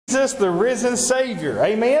Jesus, the risen Savior.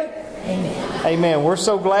 Amen? Amen. Amen. We're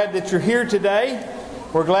so glad that you're here today.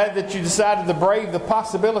 We're glad that you decided to brave the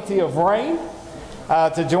possibility of rain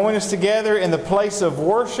to join us together in the place of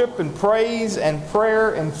worship and praise and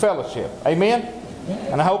prayer and fellowship. Amen?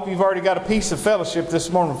 And I hope you've already got a piece of fellowship this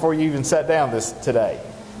morning before you even sat down today.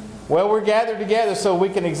 Well, we're gathered together so we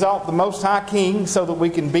can exalt the Most High King, so that we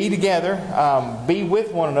can be together, be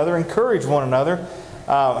with one another, encourage one another,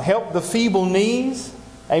 help the feeble knees.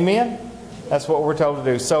 Amen? That's what we're told to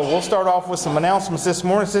do. So we'll start off with some announcements this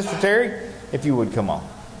morning. Sister Terry, if you would come on.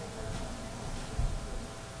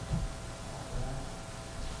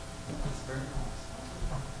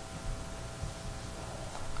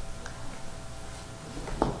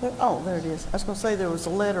 Oh, there it is. I was going to say there was a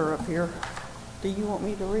letter up here. Do you want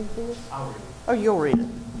me to read this? I'll read it. Oh, you'll read it.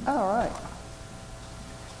 All right.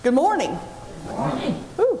 Good morning. Good morning.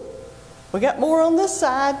 Whew. We got more on this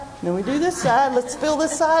side. Then we do this side. Let's fill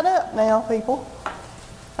this side up now, people.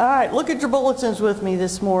 All right, look at your bulletins with me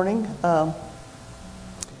this morning. We're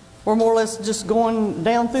more or less just going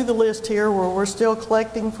down through the list here where we're still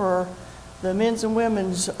collecting for the men's and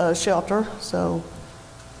women's shelter. So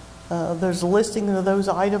there's a listing of those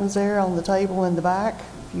items there on the table in the back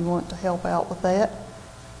if you want to help out with that.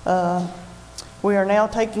 We are now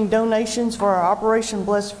taking donations for our Operation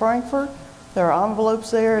Bless Frankfurt. There are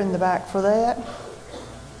envelopes there in the back for that.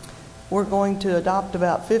 We're going to adopt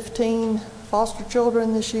about 15 foster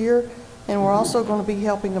children this year, and we're also going to be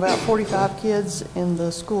helping about 45 kids in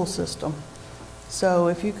the school system. So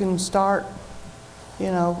if you can start,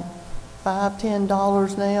 $5,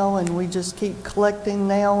 $10 now, and we just keep collecting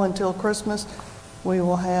now until Christmas, we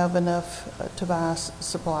will have enough to buy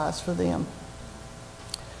supplies for them.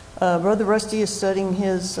 Brother Rusty is studying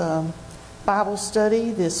his Bible study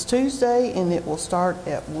this Tuesday, and it will start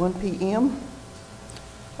at 1 p.m.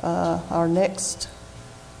 Our next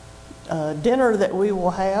dinner that we will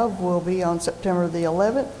have will be on September the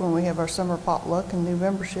 11th when we have our summer potluck and new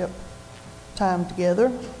membership time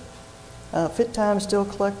together. Fit Time is still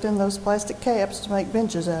collecting those plastic caps to make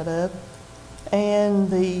benches out of. And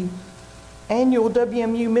the annual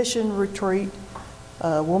WMU mission retreat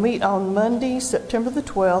will meet on Monday, September the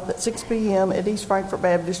 12th at 6 p.m. at East Frankfort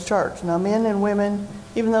Baptist Church. Now, men and women,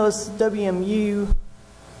 even though it's a WMU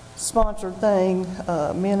sponsored thing,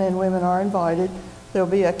 men and women are invited. There'll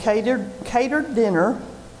be a catered dinner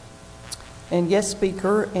and guest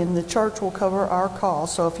speaker, and the church will cover our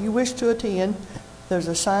costs. So if you wish to attend, there's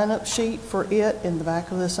a sign-up sheet for it in the back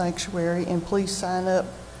of the sanctuary, and please sign up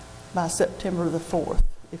by September the 4th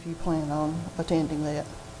if you plan on attending that.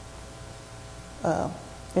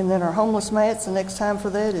 And then our homeless mats, the next time for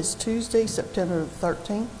that is Tuesday, September the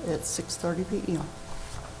 13th at 6:30 p.m.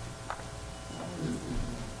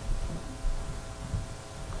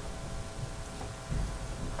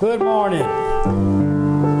 Good morning.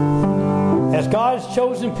 As God's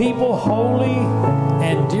chosen people, holy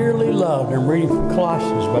and dearly loved, I'm reading from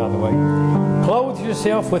Colossians, by the way, clothe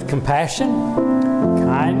yourself with compassion,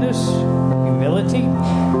 kindness, humility,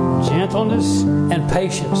 gentleness, and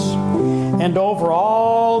patience. And over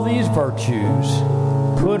all these virtues,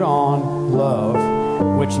 put on love,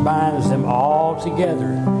 which binds them all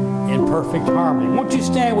together in perfect harmony. Won't you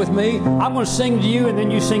stand with me? I'm going to sing to you, and then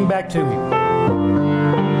you sing back to me.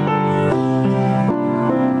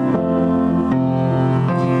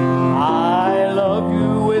 I love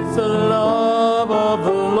you with the love of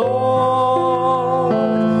the Lord.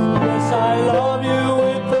 Yes, I love you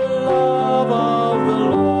with the love of the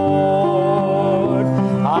Lord.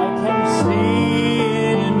 I can see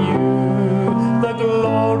in you the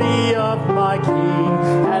glory of my King,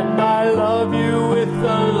 and I love you with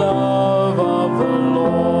the love of the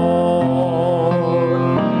Lord.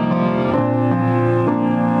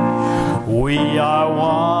 We are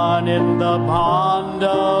one in the bond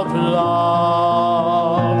of love.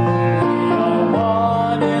 We are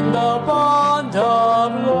one in the bond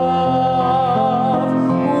of love.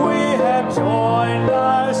 We have joined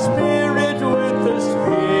our spirit with the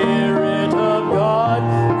Spirit of God.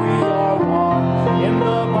 We are one in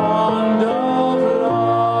the bond of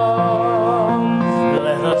love.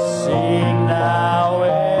 Let us sing now,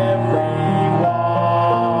 everyone.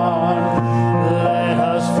 Let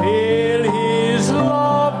us feel His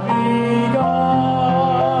love begun.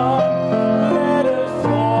 Let us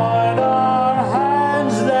join our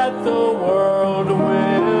hands that the world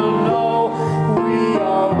will know we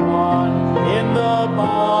are one in the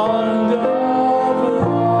bond of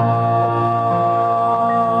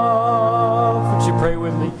love. Would you pray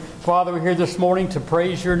with me? Father, we're here this morning to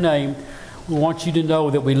praise your name. We want you to know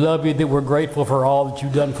that we love you, that we're grateful for all that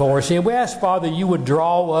you've done for us. And we ask, Father, you would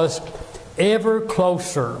draw us ever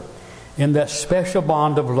closer in that special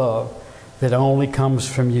bond of love that only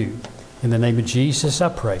comes from you. In the name of Jesus, I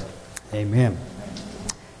pray. Amen.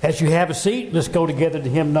 As you have a seat, let's go together to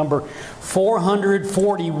hymn number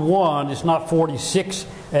 441. It's not 46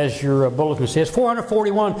 as your bulletin says.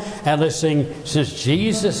 441. And let's sing, Since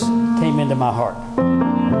Jesus Came Into My Heart.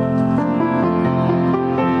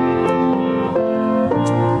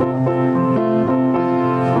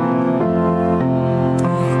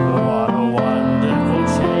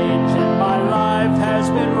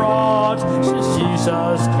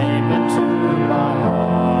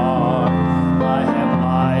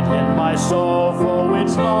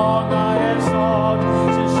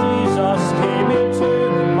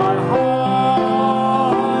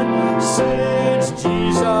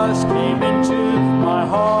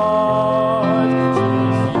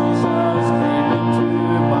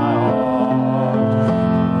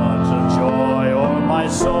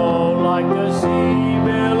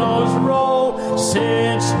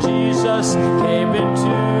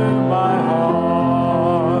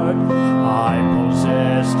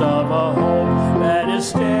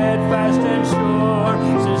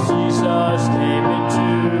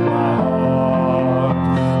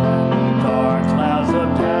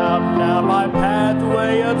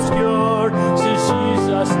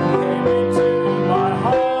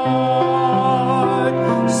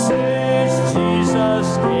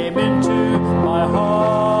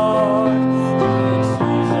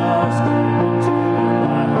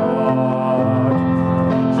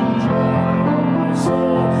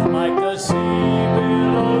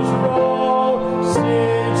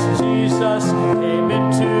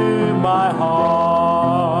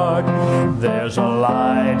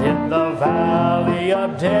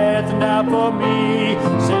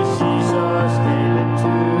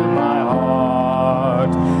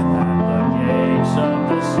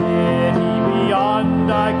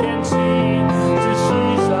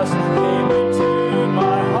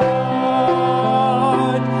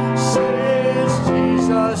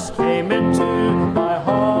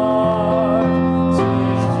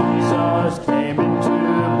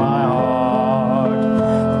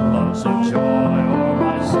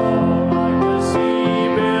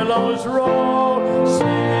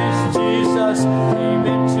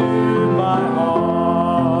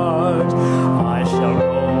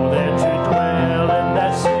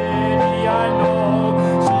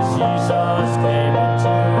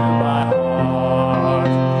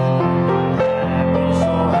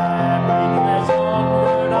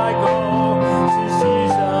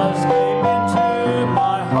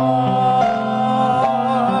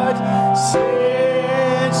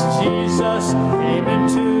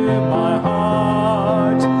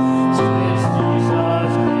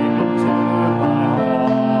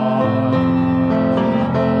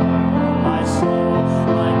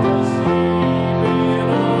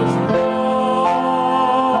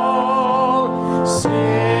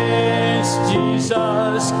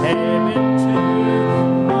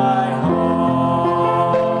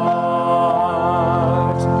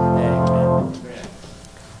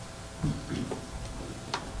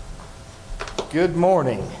 Good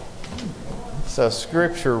morning. So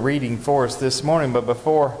scripture reading for us this morning, but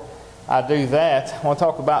before I do that, I want to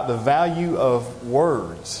talk about the value of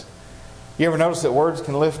words. You ever notice that words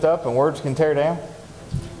can lift up and words can tear down?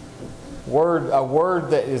 A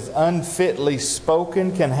word that is unfitly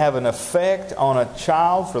spoken can have an effect on a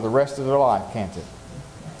child for the rest of their life, can't it?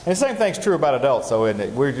 And the same thing's true about adults, though, isn't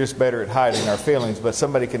it? We're just better at hiding our feelings, but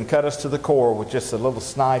somebody can cut us to the core with just a little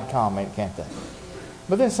snide comment, can't they?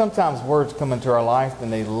 But then sometimes words come into our life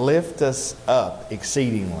and they lift us up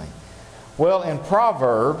exceedingly. Well, in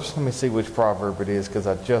Proverbs, let me see which proverb it is because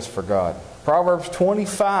I just forgot. Proverbs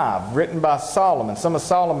 25, written by Solomon, some of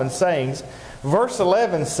Solomon's sayings. Verse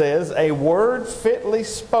 11 says, "A word fitly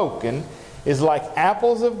spoken is like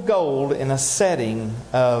apples of gold in a setting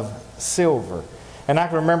of silver." And I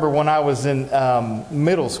can remember when I was in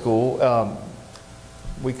middle school,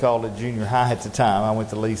 we called it junior high at the time. I went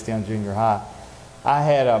to Leestown Junior High. I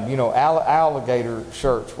had, alligator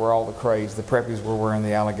shirts were all the craze. The preppies were wearing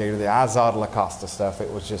the alligator, the Izod La Costa stuff.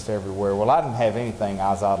 It was just everywhere. Well, I didn't have anything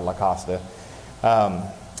Izod La Costa.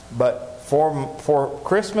 But for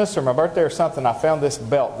Christmas or my birthday or something, I found this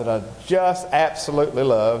belt that I just absolutely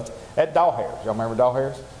loved at Doll Hairs. Y'all remember Doll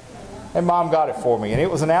Hairs? And Mom got it for me. And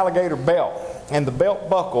it was an alligator belt. And the belt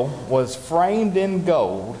buckle was framed in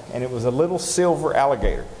gold. And it was a little silver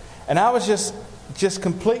alligator. And I was just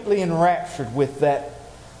completely enraptured with that.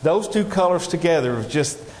 Those two colors together was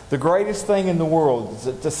just the greatest thing in the world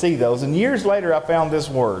to see those. And years later I found this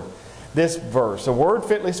word this verse. A word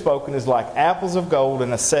fitly spoken is like apples of gold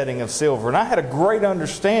in a setting of silver. And I had a great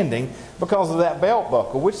understanding because of that belt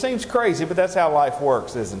buckle, which seems crazy, but that's how life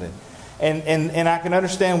works, isn't it? And I can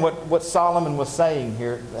understand what Solomon was saying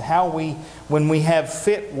here, how when we have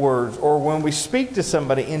fit words, or when we speak to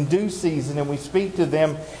somebody in due season and we speak to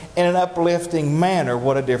them in an uplifting manner,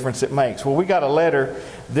 what a difference it makes. Well, we got a letter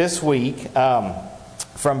this week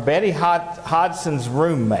from Betty Hodson's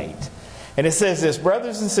roommate. And it says this: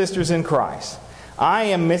 brothers and sisters in Christ, I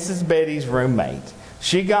am Mrs. Betty's roommate.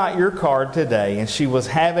 She got your card today and she was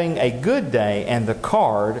having a good day, and the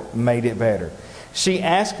card made it better. She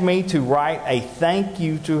asked me to write a thank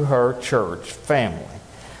you to her church family.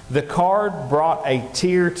 The card brought a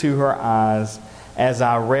tear to her eyes as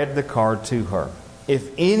I read the card to her. If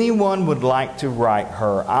anyone would like to write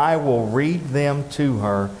her, I will read them to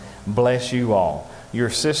her. Bless you all. Your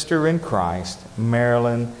sister in Christ,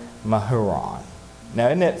 Marilyn Mahuron. Now,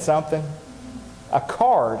 isn't that something? A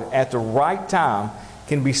card at the right time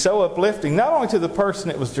can be so uplifting, not only to the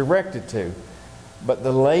person it was directed to, but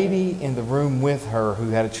the lady in the room with her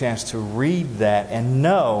who had a chance to read that and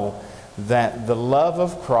know that the love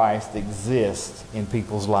of Christ exists in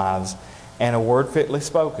people's lives. And a word fitly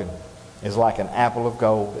spoken is like an apple of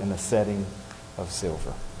gold in a setting of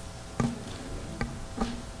silver.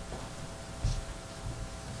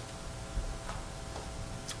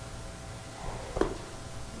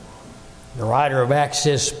 The writer of Acts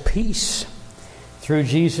says, peace through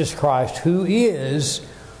Jesus Christ, who is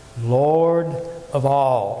Lord of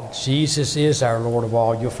all. Jesus is our Lord of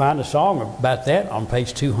all. You'll find a song about that on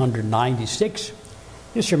page 296.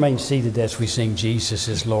 Just remain seated as we sing Jesus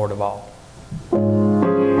is Lord of all.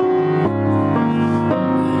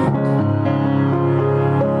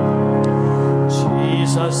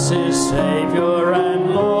 Jesus is Savior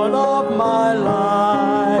and Lord of my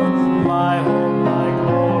life, my hope, my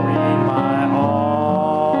glory, my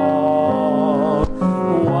all.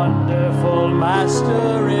 Wonderful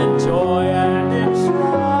Master in joy and in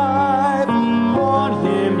strife, on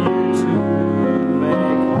Him you too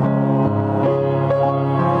may call.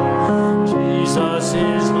 Jesus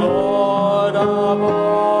is Lord of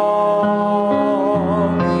all.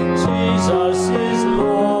 Jesus is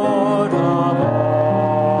Lord of all.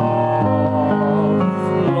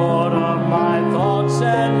 Lord of my thoughts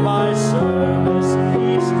and my service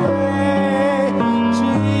each day.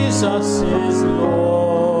 Jesus is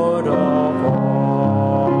Lord of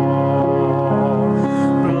all.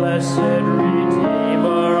 Blessed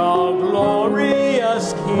Redeemer, all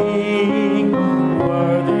glorious King,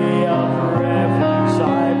 worthy of reverence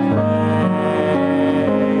I pray.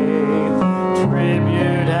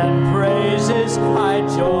 Tribute and praises I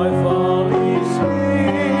joyfully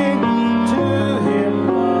sing, to Him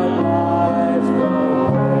alive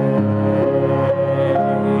the way.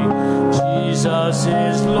 Jesus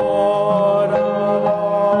is Lord of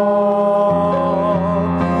all.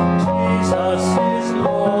 Jesus is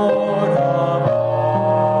Lord of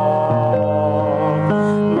all.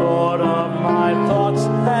 Lord of my thoughts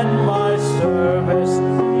and my service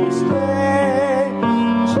each day.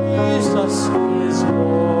 Jesus is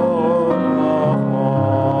Lord of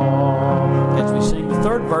all. As we sing the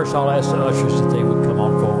third verse, I'll ask the ushers that they would come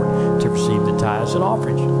on forward to receive the tithes and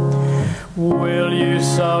offerings. Will you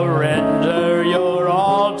surrender your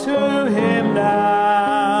all to Him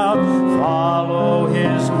now? Follow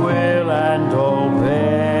His will and obey.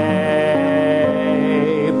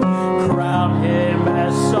 Crown Him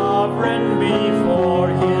as sovereign before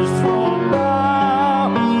His throne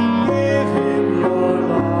now. Give Him your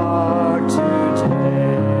heart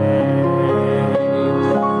today.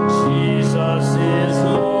 Jesus is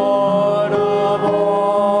Lord of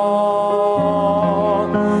all.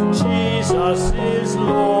 Jesus is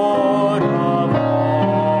Lord of all.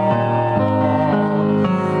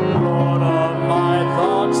 Lord of my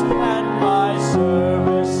thoughts and my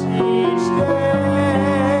service each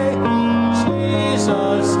day.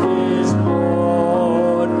 Jesus is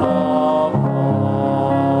Lord of all.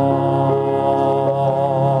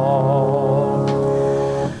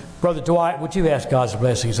 Brother Dwight, would you ask God's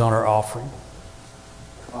blessings on our offering?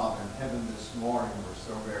 Father in heaven, this morning we're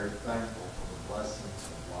so very thankful for the blessings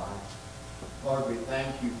of life. Lord, we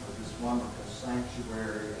thank you for this wonderful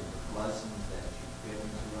sanctuary and the blessings that you've given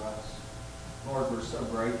to us. Lord, we're so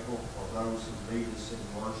grateful for those who lead us in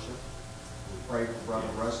worship. We pray for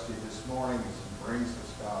Brother Rusty this morning as he brings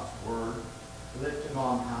us God's word. Lift him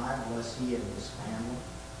on high, bless he and his family.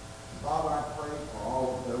 Father, I pray for all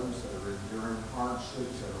of those that are enduring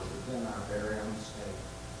hardships that are within our very own state.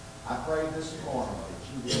 I pray this morning that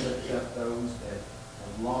you will lift up those that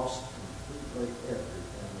have lost completely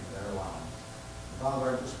everything in their lives.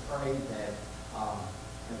 Father, I just pray that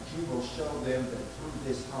you will show them that through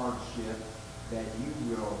this hardship that you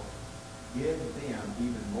will give them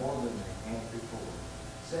even more than they had before.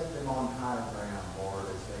 Set them on high ground, Lord,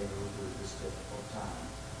 as they go through this difficult time.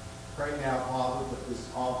 Pray now, Father, that this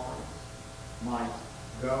offering might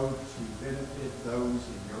go to benefit those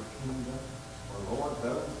in your kingdom, or, Lord,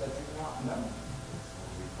 those that do not know.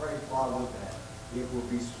 We pray, Father, that it will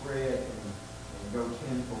be spread and go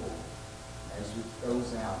tenfold as it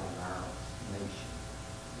goes out in our nation.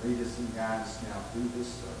 Lead us and guide us now through this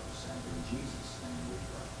service, and in Jesus' name we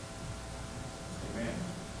pray. Amen.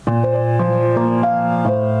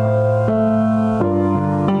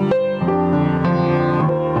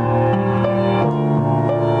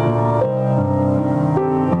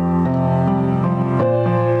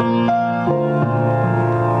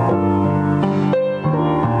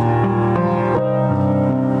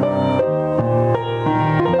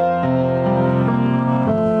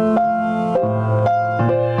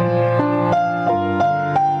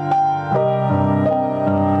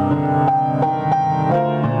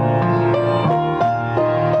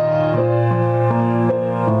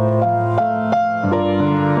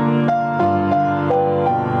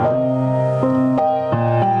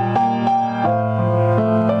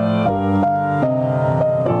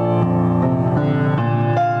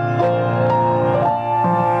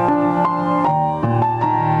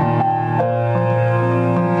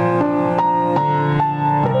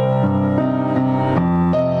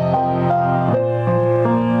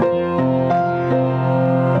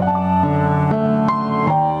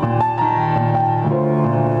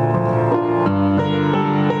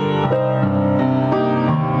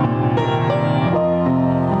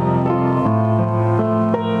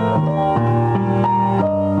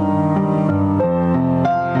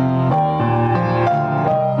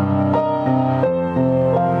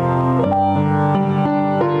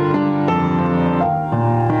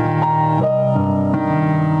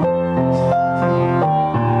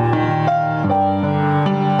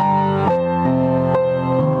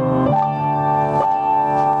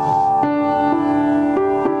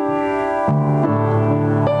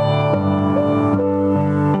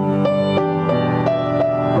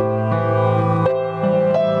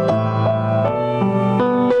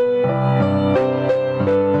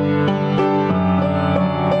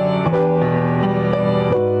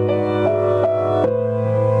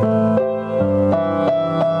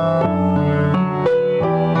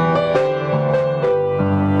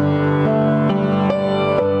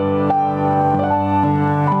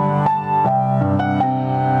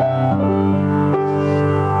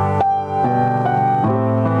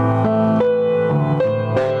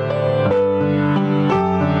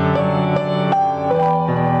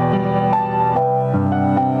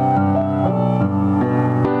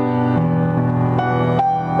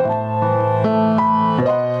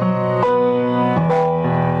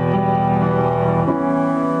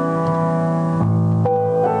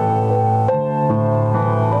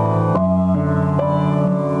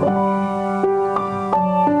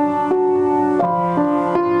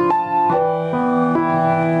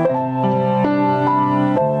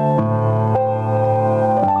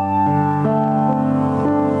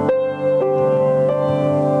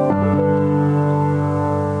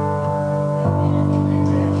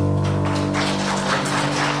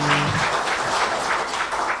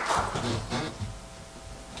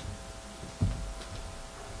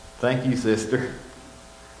 Thank you, sister.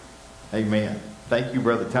 Amen. Thank you,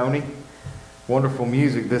 Brother Tony. Wonderful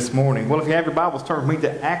music this morning. Well, if you have your Bibles, turn with me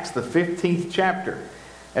to Acts, the 15th chapter.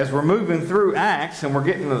 As we're moving through Acts, and we're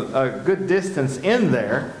getting a good distance in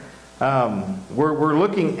there, we're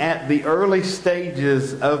looking at the early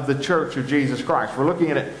stages of the Church of Jesus Christ. We're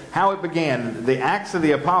looking at how it began. The Acts of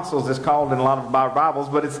the Apostles is called in a lot of our Bibles,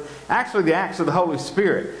 but it's actually the Acts of the Holy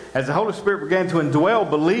Spirit. As the Holy Spirit began to indwell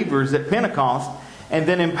believers at Pentecost, and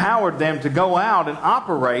then empowered them to go out and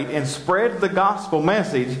operate and spread the gospel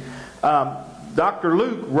message. Dr.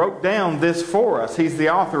 Luke wrote down this for us. He's the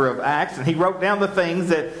author of Acts, and he wrote down the things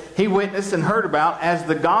that he witnessed and heard about as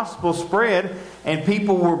the gospel spread and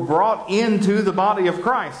people were brought into the body of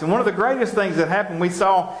Christ. And one of the greatest things that happened, we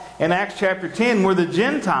saw in Acts chapter 10, where the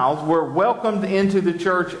Gentiles were welcomed into the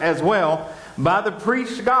church as well by the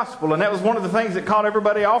preached gospel. And that was one of the things that caught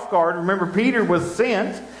everybody off guard. Remember, Peter was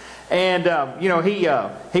sent. And,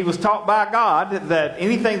 he was taught by God that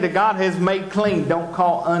anything that God has made clean, don't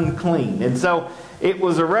call unclean. And so it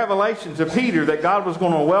was a revelation to Peter that God was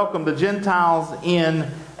going to welcome the Gentiles in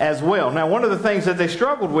as well. Now, one of the things that they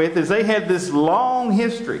struggled with is they had this long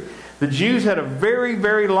history. The Jews had a very,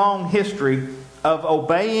 very long history of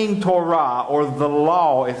obeying Torah, or the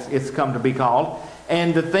law, it's come to be called.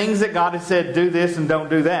 and the things that God had said, do this and don't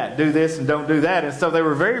do that, do this and don't do that. And so they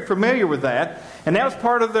were very familiar with that. And that was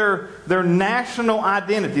part of their national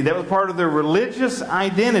identity. That was part of their religious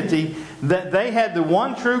identity, that they had the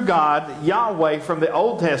one true God, Yahweh, from the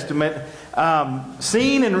Old Testament,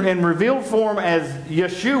 seen in revealed form as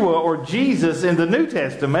Yeshua or Jesus in the New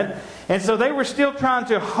Testament. And so they were still trying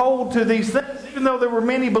to hold to these things, even though there were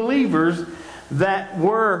many believers that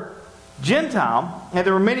were Gentile, and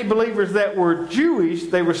there were many believers that were Jewish.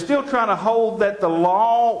 They were still trying to hold that the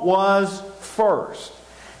law was first,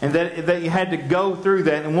 and that you had to go through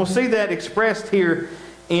that. And we'll see that expressed here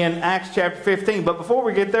in Acts chapter 15. But before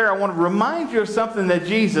we get there, I want to remind you of something that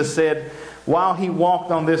Jesus said while He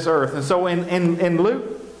walked on this earth. And so in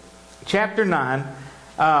Luke chapter 9,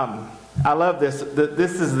 I love this.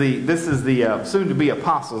 This is the soon-to-be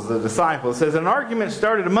apostles, the disciples. It says, an argument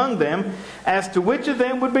started among them as to which of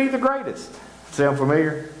them would be the greatest. Sound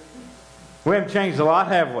familiar? We haven't changed a lot,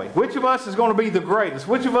 have we? Which of us is going to be the greatest?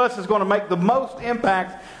 Which of us is going to make the most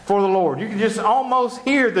impact for the Lord? You can just almost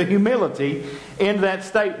hear the humility in that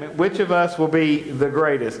statement. Which of us will be the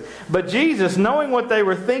greatest? But Jesus, knowing what they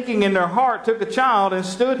were thinking in their heart, took a child and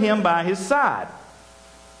stood him by his side.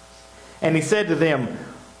 And he said to them,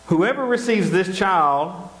 whoever receives this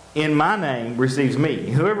child in my name receives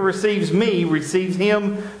me. Whoever receives me receives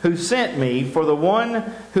him who sent me. For the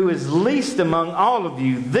one who is least among all of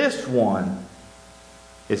you, this one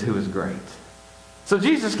is who is great. So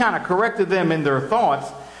Jesus kind of corrected them in their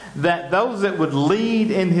thoughts that those that would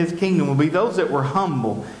lead in His kingdom would be those that were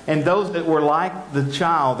humble and those that were like the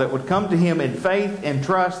child, that would come to Him in faith and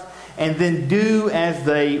trust and then do as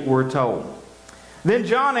they were told. Then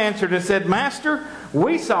John answered and said, Master,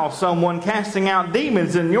 we saw someone casting out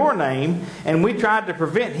demons in your name, and we tried to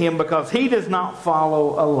prevent him because he does not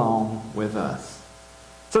follow along with us.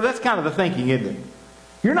 So that's kind of the thinking, isn't it?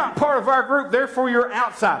 You're not part of our group, therefore you're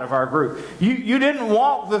outside of our group. You didn't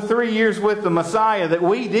walk the 3 years with the Messiah that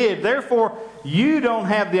we did, therefore you don't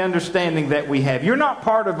have the understanding that we have. You're not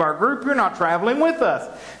part of our group, you're not traveling with us.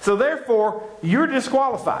 So therefore, you're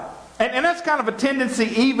disqualified. And that's kind of a tendency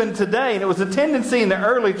even today, and it was a tendency in the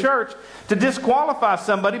early church to disqualify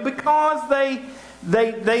somebody because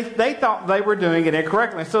they thought they were doing it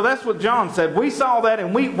incorrectly. So that's what John said. We saw that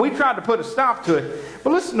and we tried to put a stop to it.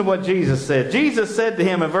 But listen to what Jesus said. Jesus said to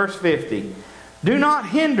him in verse 50, do not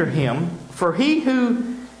hinder him, for he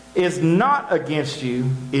who is not against you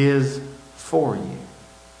is for you.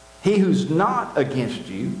 He who's not against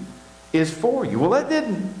you is for you. Well, that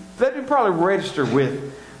didn't probably register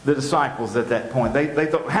with the disciples at that point. They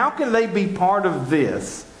thought, how can they be part of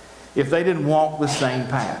this if they didn't walk the same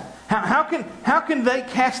path? How can they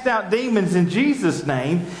cast out demons in Jesus'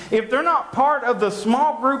 name if they're not part of the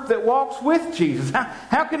small group that walks with Jesus?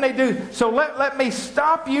 How can they do? So let me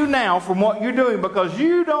stop you now from what you're doing because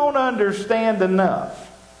you don't understand enough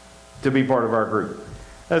to be part of our group.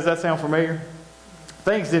 Does that sound familiar?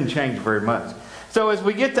 Things didn't change very much. So as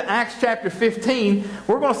we get to Acts chapter 15,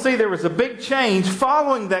 we're going to see there was a big change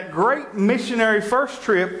following that great missionary first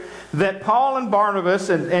trip that Paul and Barnabas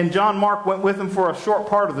and John Mark went with them for a short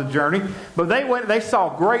part of the journey. But they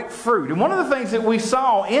saw great fruit. And one of the things that we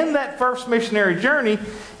saw in that first missionary journey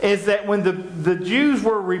is that when the Jews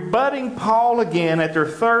were rebutting Paul again at their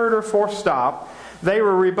third or fourth stop, they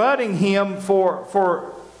were rebutting him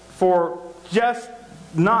for just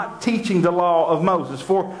not teaching the law of Moses,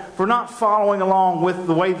 for not following along with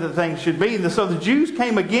the way that things should be. And so the Jews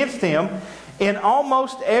came against him in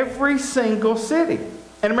almost every single city.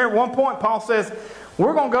 And remember, at one point Paul says,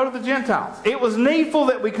 we're going to go to the Gentiles. It was needful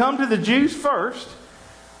that we come to the Jews first,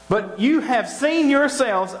 but you have seen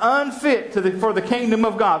yourselves unfit for the kingdom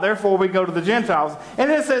of God. Therefore we go to the Gentiles.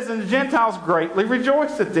 And it says, and the Gentiles greatly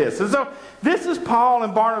rejoiced at this. And so this is Paul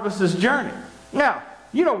and Barnabas' journey. Now,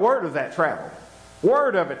 you know, word of that traveled.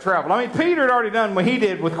 Word of it traveled. I mean, Peter had already done what he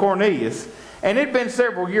did with Cornelius. And it had been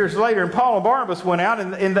several years later, and Paul and Barnabas went out,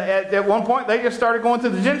 and at one point they just started going to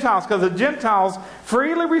the Gentiles because the Gentiles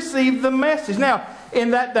freely received the message. Now,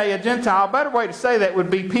 in that day, a Gentile, a better way to say that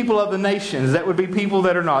would be people of the nations. That would be people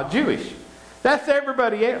that are not Jewish. That's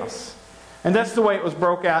everybody else. And that's the way it was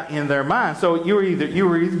broke out in their mind. So you were either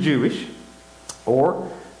Jewish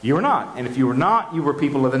or you were not. And if you were not, you were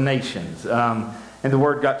people of the nations. And the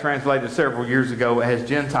word got translated several years ago as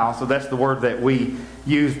Gentile. So that's the word that we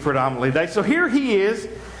use predominantly today. So here he is.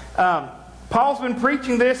 Paul's been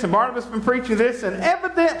preaching this and Barnabas has been preaching this. And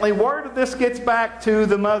evidently word of this gets back to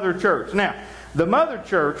the mother church. Now, the mother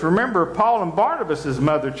church, remember Paul and Barnabas'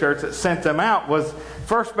 mother church that sent them out was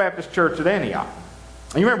First Baptist Church at Antioch.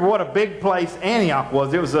 You remember what a big place Antioch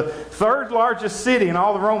was. It was the third largest city in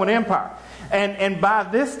all the Roman Empire. And by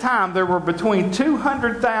this time, there were between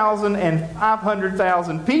 200,000 and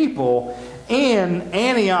 500,000 people in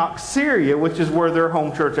Antioch, Syria, which is where their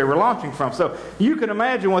home church they were launching from. So you can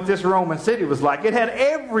imagine what this Roman city was like. It had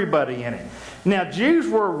everybody in it. Now, Jews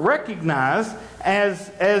were recognized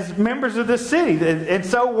as members of this city. And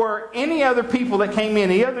so were any other people that came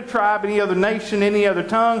in, any other tribe, any other nation, any other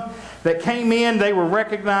tongue that came in, they were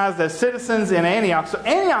recognized as citizens in Antioch. So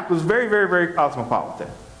Antioch was very, very, very cosmopolitan.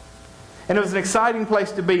 And it was an exciting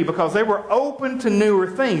place to be because they were open to newer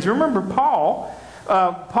things. Remember Paul?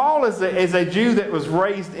 Paul is a Jew that was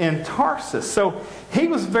raised in Tarsus. So he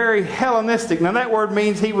was very Hellenistic. Now that word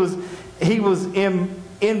means he was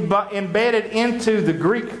embedded into the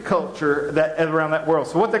Greek culture that around that world.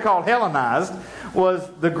 So what they called Hellenized was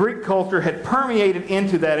the Greek culture had permeated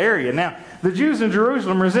into that area. Now, the Jews in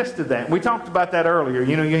Jerusalem resisted that. We talked about that earlier.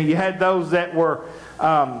 You know, you had those that were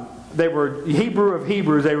they were Hebrew of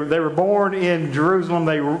Hebrews. They were born in Jerusalem.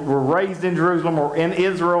 They were raised in Jerusalem or in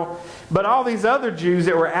Israel. But all these other Jews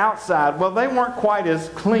that were outside, well, they weren't quite as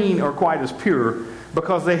clean or quite as pure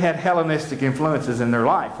because they had Hellenistic influences in their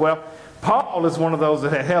life. Well, Paul is one of those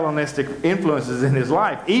that had Hellenistic influences in his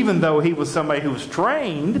life, even though he was somebody who was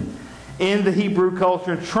trained in the Hebrew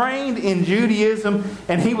culture, trained in Judaism,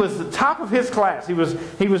 and he was the top of his class. He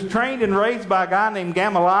was trained and raised by a guy named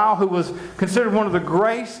Gamaliel, who was considered one of the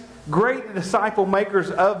great disciple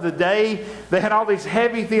makers of the day. They had all these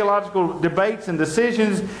heavy theological debates and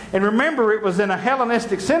decisions. And remember, it was in a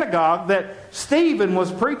Hellenistic synagogue that Stephen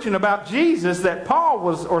was preaching about Jesus, that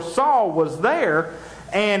Saul was there,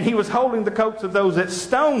 and he was holding the coats of those that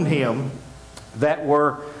stoned him that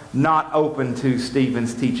were not open to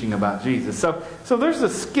Stephen's teaching about Jesus. So there's a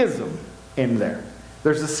schism in there.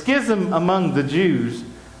 There's a schism among the Jews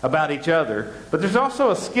about each other, but there's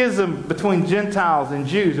also a schism between Gentiles and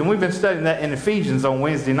Jews, and we've been studying that in Ephesians on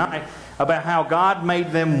Wednesday night about how God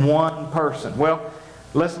made them one person. Well,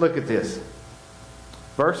 let's look at this.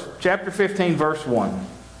 Chapter 15, verse 1.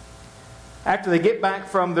 After they get back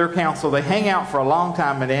from their council, they hang out for a long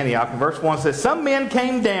time in Antioch. And verse 1 says, "Some men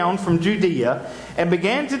came down from Judea and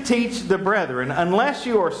began to teach the brethren, unless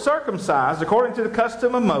you are circumcised according to the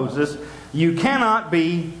custom of Moses, you cannot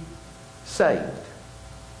be saved."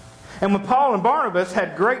 And when Paul and Barnabas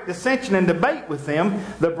had great dissension and debate with them,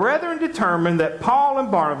 the brethren determined that Paul and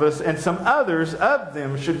Barnabas and some others of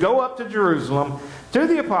them should go up to Jerusalem to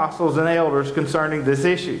the apostles and elders concerning this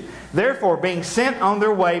issue. Therefore, being sent on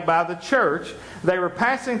their way by the church, they were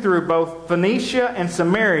passing through both Phoenicia and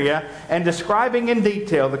Samaria and describing in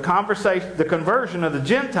detail the conversion of the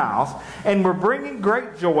Gentiles, and were bringing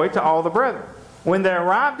great joy to all the brethren. When they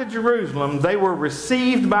arrived at Jerusalem, they were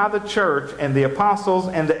received by the church and the apostles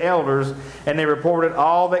and the elders, and they reported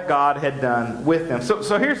all that God had done with them.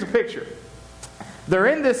 So here's the picture. They're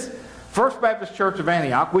in this First Baptist Church of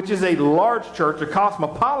Antioch, which is a large church, a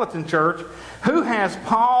cosmopolitan church, who has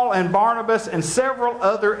Paul and Barnabas and several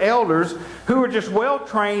other elders who are just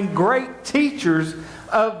well-trained, great teachers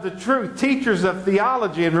of the truth, teachers of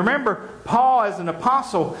theology. And remember, Paul as an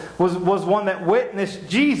apostle was one that witnessed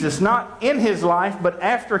Jesus, not in his life, but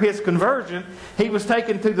after his conversion. He was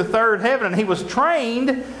taken to the third heaven, and he was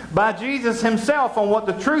trained by Jesus himself on what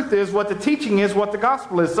the truth is, what the teaching is, what the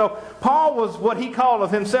gospel is. So Paul was what he called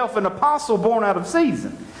of himself an apostle born out of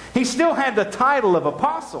season. He still had the title of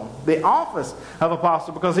apostle, the office of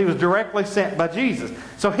apostle, because he was directly sent by Jesus.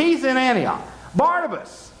 So he's in Antioch.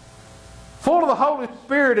 Barnabas, full of the Holy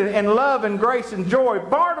Spirit and love and grace and joy,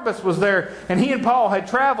 Barnabas was there, and he and Paul had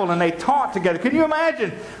traveled and they taught together. Can you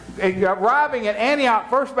imagine arriving at Antioch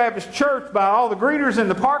First Baptist Church by all the greeters in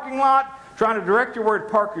the parking lot, trying to direct you where to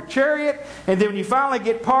park your chariot, and then when you finally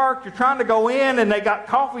get parked, you're trying to go in, and they got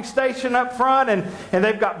coffee station up front, and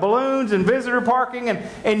they've got balloons and visitor parking,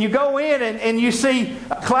 and you go in and you see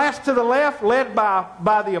a class to the left led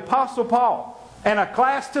by the Apostle Paul, and a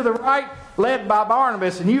class to the right led by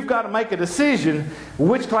Barnabas, and you've got to make a decision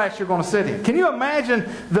which class you're going to sit in. Can you imagine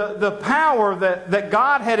the power that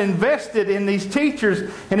God had invested in these teachers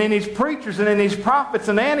and in these preachers and in these prophets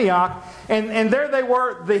in Antioch? And there they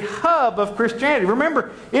were, the hub of Christianity.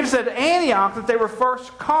 Remember, it said Antioch that they were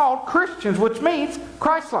first called Christians, which means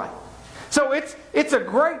Christ-like. So it's a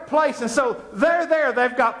great place. And so they're there.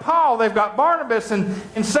 They've got Paul, they've got Barnabas,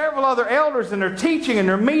 and several other elders, and they're teaching, and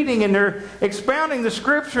they're meeting, and they're expounding the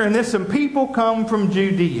Scripture, and then some people come from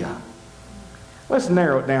Judea. Let's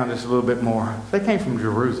narrow it down just a little bit more. They came from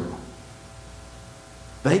Jerusalem.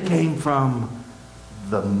 They came from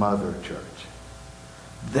the mother church.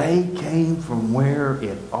 They came from where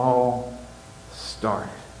it all started.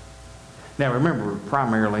 Now remember,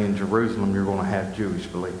 primarily in Jerusalem, you're going to have Jewish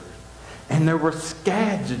believers. And there were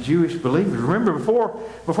scads of Jewish believers. Remember,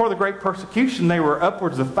 before the Great Persecution, there were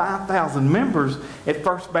upwards of 5,000 members at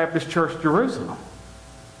First Baptist Church, Jerusalem.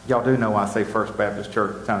 Y'all do know I say First Baptist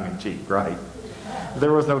Church tongue-in-cheek, right?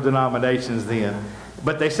 There was no denominations then.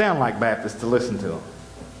 But they sound like Baptists to listen to them.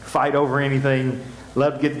 Fight over anything,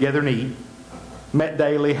 love to get together and eat. Met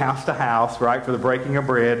daily, house to house, right, for the breaking of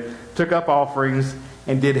bread. Took up offerings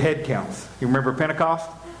and did head counts. You remember Pentecost?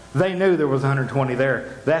 They knew there was 120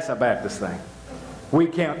 there. That's a Baptist thing. We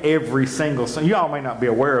count every single Sunday. You all may not be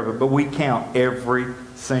aware of it, but we count every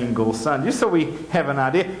single Sunday. Just so we have an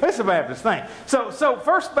idea. That's a Baptist thing. So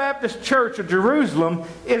First Baptist Church of Jerusalem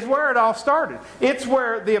is where it all started. It's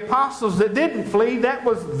where the apostles that didn't flee, that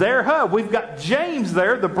was their hub. We've got James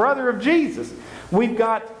there, the brother of Jesus. We've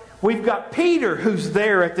got Peter who's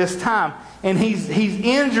there at this time. And he's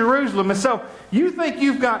in Jerusalem. And so you think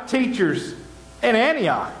you've got teachers in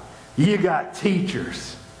Antioch. You got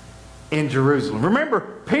teachers in Jerusalem. Remember,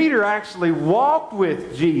 Peter actually walked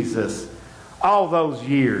with Jesus all those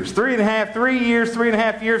years.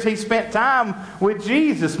 3.5 years he spent time with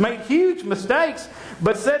Jesus. Made huge mistakes,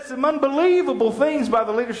 but said some unbelievable things by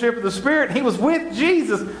the leadership of the Spirit. He was with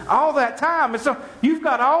Jesus all that time. And so you've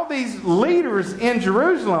got all these leaders in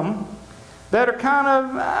Jerusalem that are kind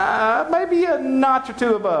of maybe a notch or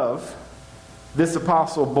two above this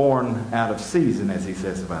apostle born out of season, as he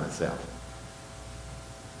says about himself.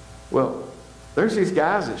 Well, there's these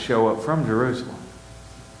guys that show up from Jerusalem,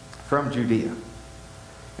 from Judea.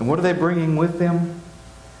 And what are they bringing with them?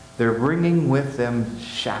 They're bringing with them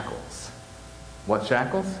shackles. What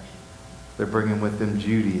shackles? They're bringing with them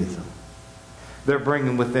Judaism. They're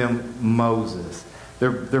bringing with them Moses. They're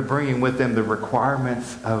bringing with them the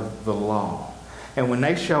requirements of the law. And when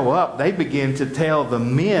they show up, they begin to tell the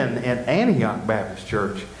men at Antioch Baptist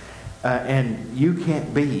Church, and you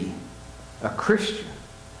can't be a Christian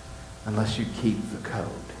unless you keep the code.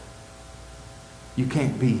 You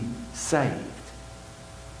can't be saved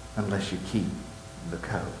unless you keep the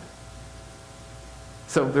code.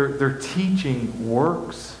 So they're teaching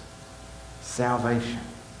works salvation.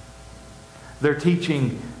 They're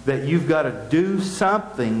teaching that you've got to do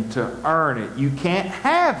something to earn it. You can't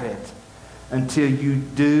have it until you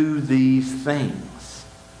do these things.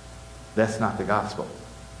 That's not the gospel.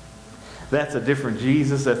 That's a different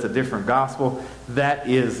Jesus. That's a different gospel. That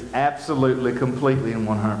is absolutely, completely, and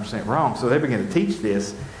 100% wrong. So they begin to teach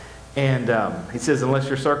this. And he says, unless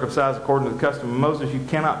you're circumcised according to the custom of Moses, you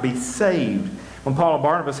cannot be saved. When Paul and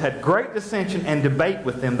Barnabas had great dissension and debate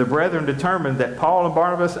with them, the brethren determined that Paul and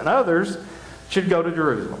Barnabas and others should go to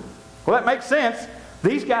Jerusalem. Well, that makes sense.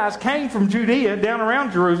 These guys came from Judea down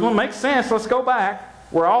around Jerusalem. Makes sense. Let's go back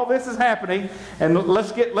where all this is happening and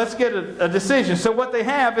let's get a decision. So what they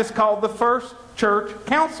have is called the First Church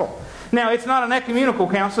Council. Now, it's not an ecumenical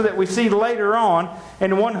council that we see later on in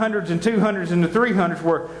the 100s and 200s and the 300s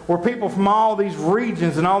where people from all these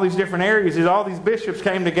regions and all these different areas, all these bishops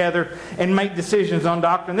came together and made decisions on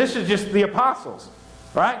doctrine. This is just the apostles,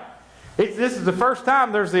 right? This is the first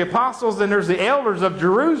time there's the apostles and there's the elders of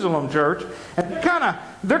Jerusalem church. And they're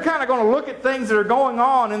kind of going to look at things that are going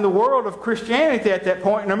on in the world of Christianity at that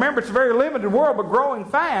point. And remember, it's a very limited world, but growing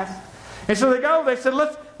fast. And so they said,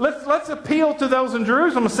 let's appeal to those in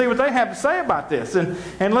Jerusalem and see what they have to say about this.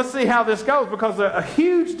 And let's see how this goes, because a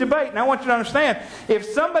huge debate. And I want you to understand, if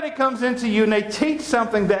somebody comes into you and they teach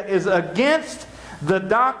something that is against the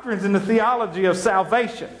doctrines and the theology of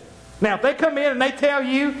salvation. Now, if they come in and they tell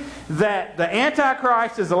you that the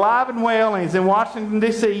Antichrist is alive and well and he's in Washington,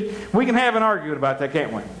 D.C., we can have an argument about that,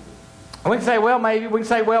 can't we? We can say, well, maybe. We can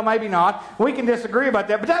say, well, maybe not. We can disagree about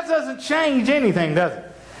that. But that doesn't change anything, does it?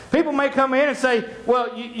 People may come in and say,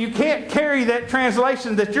 well, you can't carry that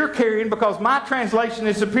translation that you're carrying because my translation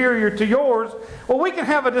is superior to yours. Well, we can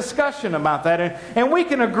have a discussion about that, and we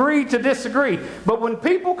can agree to disagree. But when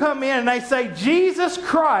people come in and they say Jesus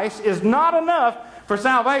Christ is not enough for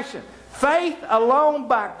salvation, faith alone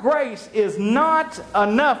by grace is not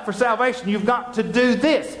enough for salvation. You've got to do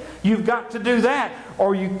this. You've got to do that,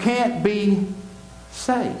 or you can't be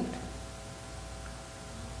saved.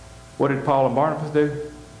 What did Paul and Barnabas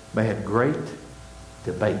do? They had great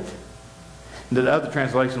debate. The other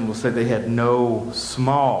translation will say they had no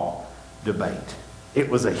small debate. It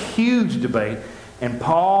was a huge debate. And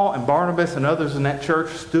Paul and Barnabas and others in that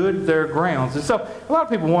church stood their grounds. And so a lot of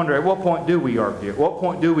people wonder, at what point do we argue? At what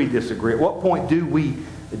point do we disagree? At what point do we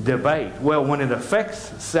debate? Well, when it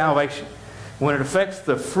affects salvation, when it affects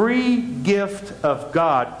the free gift of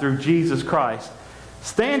God through Jesus Christ,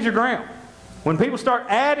 stand your ground. When people start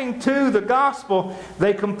adding to the gospel,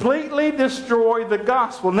 they completely destroy the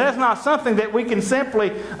gospel. And that's not something that we can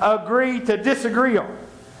simply agree to disagree on.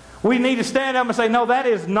 We need to stand up and say, no, that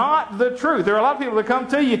is not the truth. There are a lot of people that come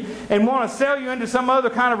to you and want to sell you into some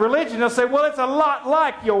other kind of religion. They'll say, well, it's a lot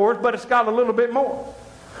like yours, but it's got a little bit more.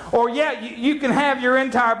 Or, yeah, you can have your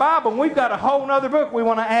entire Bible, and we've got a whole other book we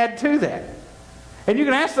want to add to that. And you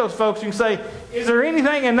can ask those folks, you can say, is there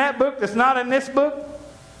anything in that book that's not in this book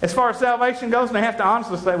as far as salvation goes? And they have to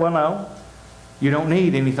honestly say, well, no, you don't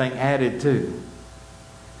need anything added to.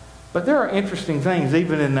 But there are interesting things,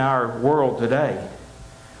 even in our world today,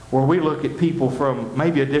 where we look at people from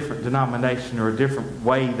maybe a different denomination or a different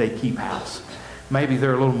way they keep house. Maybe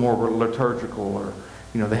they're a little more liturgical, or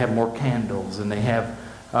they have more candles, and they have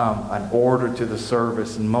an order to the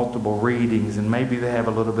service and multiple readings, and maybe they have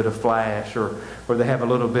a little bit of flash, or they have a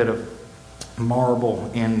little bit of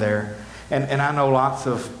marble in there. And I know lots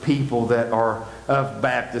of people that are of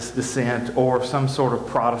Baptist descent or some sort of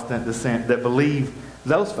Protestant descent that believe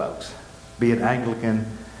those folks, be it Anglican,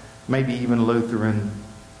 maybe even Lutheran,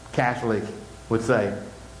 Catholic, would say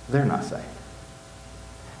they're not saved.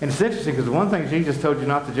 And it's interesting because one thing Jesus told you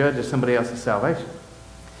not to judge is somebody else's salvation.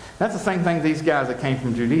 That's the same thing these guys that came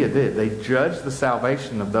from Judea did. They judged the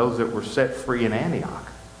salvation of those that were set free in Antioch.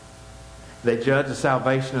 They judged the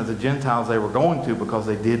salvation of the Gentiles they were going to because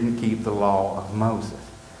they didn't keep the law of Moses. And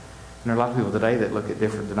there are a lot of people today that look at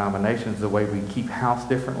different denominations, the way we keep house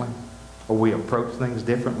differently, or we approach things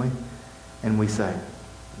differently, and we say,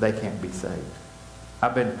 they can't be saved.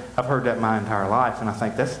 I've heard that my entire life, and I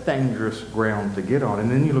think that's dangerous ground to get on. And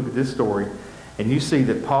then you look at this story, and you see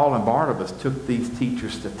that Paul and Barnabas took these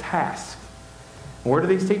teachers to task. Where do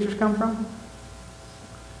these teachers come from?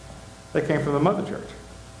 They came from the mother church.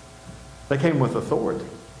 They came with authority.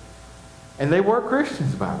 And they were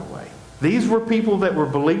Christians, by the way. These were people that were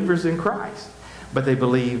believers in Christ, but they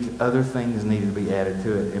believed other things needed to be added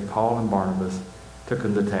to it, and Paul and Barnabas took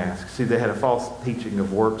them to task. See, they had a false teaching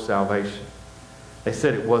of work salvation. They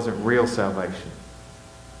said it wasn't real salvation,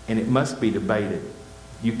 and it must be debated.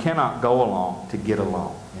 You cannot go along to get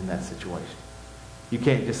along in that situation. You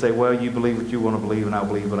can't just say, well, you believe what you want to believe, and I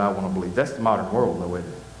believe what I want to believe. That's the modern world, though, isn't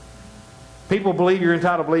it? People believe you're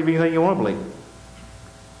entitled to believe anything you want to believe.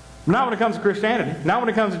 Not when it comes to Christianity. Not when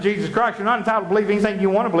it comes to Jesus Christ. You're not entitled to believe anything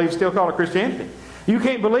you want to believe, still call it Christianity. You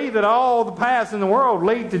can't believe that all the paths in the world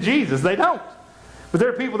lead to Jesus. They don't. But there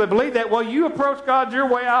are people that believe that. Well, you approach God your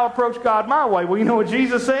way, I'll approach God my way. Well, you know what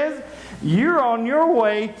Jesus says? You're on your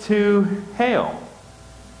way to hell.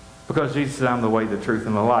 Because Jesus said, I'm the way, the truth,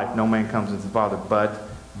 and the life. No man comes to the Father but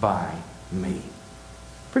by me.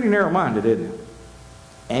 Pretty narrow-minded, isn't it?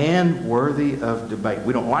 And worthy of debate.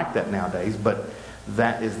 We don't like that nowadays, but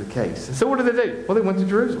that is the case. And so what did they do? Well, they went to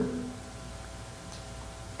Jerusalem.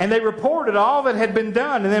 And they reported all that had been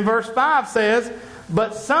done. And then verse 5 says,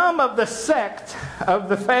 but some of the sect of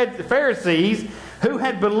the Pharisees who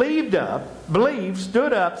had believed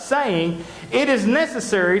stood up, saying, it is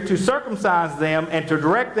necessary to circumcise them and to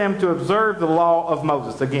direct them to observe the law of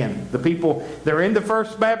Moses. Again, the people, they're in the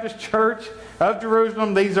First Baptist Church of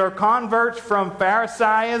Jerusalem. These are converts from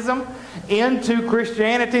Pharisaism into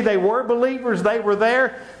Christianity. They were believers. They were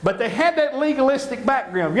there. But they had that legalistic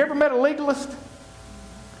background. Have you ever met a legalist?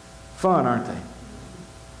 Fun, aren't they?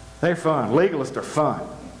 They're fun. Legalists are fun.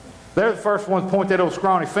 They're the first ones to point that old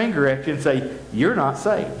scrawny finger at you and say, you're not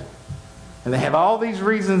saved. And they have all these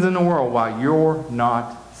reasons in the world why you're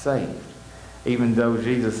not saved. Even though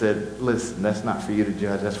Jesus said, listen, that's not for you to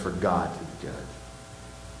judge. That's for God to judge.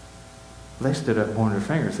 They stood up and pointed their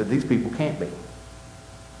finger and said, these people can't be.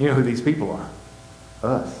 You know who these people are?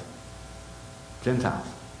 Us. Gentiles.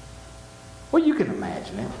 Well, you can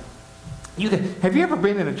imagine it. Have you ever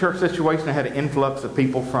been in a church situation that had an influx of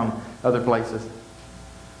people from other places?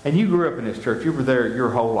 And you grew up in this church. You were there your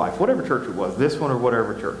whole life. Whatever church it was. This one or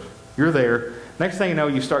whatever church. You're there. Next thing you know,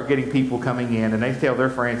 you start getting people coming in. And they tell their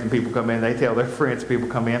friends and people come in. They tell their friends and people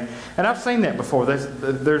come in. And I've seen that before.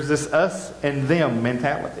 There's this us and them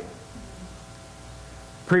mentality.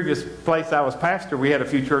 Previous place I was pastor, we had a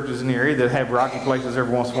few churches in the area that have rocky places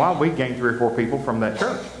every once in a while. We'd gain 3 or 4 people from that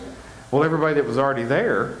church. Well, everybody that was already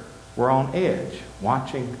there were on edge,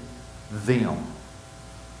 watching them.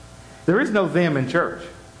 There is no them in church.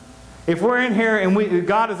 If we're in here and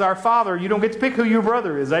God is our Father, you don't get to pick who your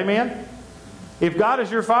brother is. Amen? If God is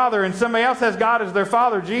your Father and somebody else has God as their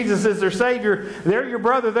Father, Jesus is their Savior, they're your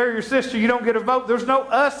brother, they're your sister, you don't get a vote. There's no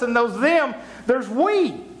us and those them. There's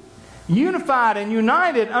we. Unified and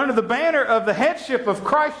united under the banner of the headship of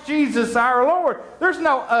Christ Jesus our Lord. There's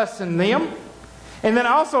no us and them. And then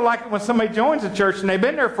I also like it when somebody joins a church and they've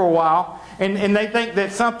been there for a while and they think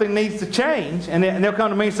that something needs to change, and they'll come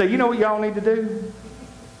to me and say, you know what y'all need to do?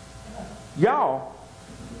 Y'all,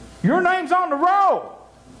 your name's on the roll.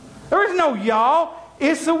 There is no y'all,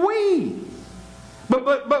 it's a we.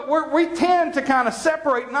 But we tend to kind of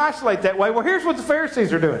separate and isolate that way. Well, here's what the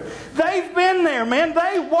Pharisees are doing. They've been there, man.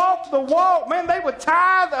 They walked the walk. Man, they would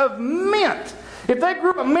tithe of mint. If they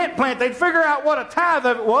grew a mint plant, they'd figure out what a tithe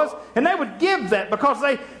of it was, and they would give that because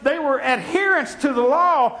they were adherents to the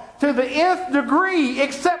law to the nth degree,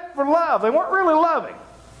 except for love. They weren't really loving.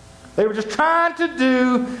 They were just trying to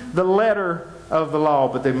do the letter of the law,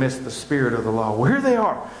 but they missed the spirit of the law. Well, here they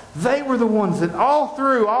are. They were the ones that all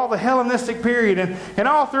through all the Hellenistic period and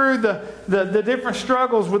all through the different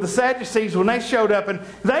struggles with the Sadducees when they showed up, and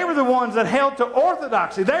they were the ones that held to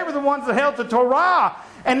orthodoxy. They were the ones that held to Torah.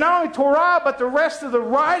 And not only Torah, but the rest of the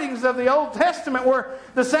writings of the Old Testament, where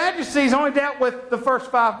the Sadducees only dealt with the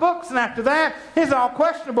first 5 books, and after that, it's all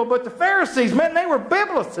questionable. But the Pharisees, man, they were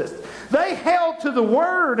biblicists. They held to the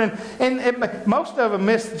Word, and most of them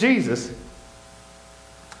missed Jesus.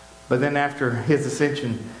 But then after His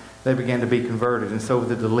ascension, they began to be converted, and so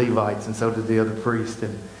did the Levites, and so did the other priests.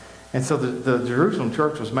 And so the Jerusalem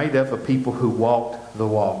church was made up of people who walked the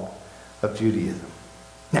walk of Judaism.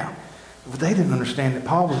 Now, what they didn't understand that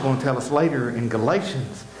Paul was going to tell us later in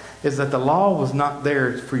Galatians is that the law was not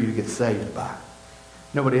there for you to get saved by.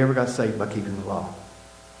 Nobody ever got saved by keeping the law.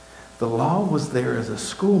 The law was there as a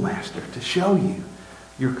schoolmaster to show you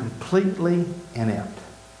you're completely inept.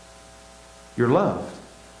 You're loved,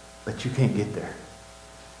 but you can't get there.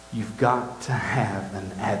 You've got to have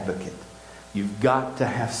an advocate. You've got to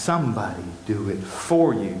have somebody do it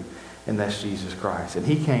for you, and that's Jesus Christ. And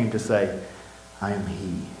He came to say, I am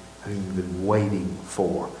He who you've been waiting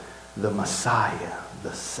for, the Messiah,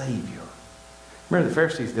 the Savior. Remember, the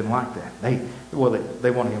Pharisees didn't like that.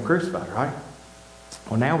 They wanted Him crucified, right?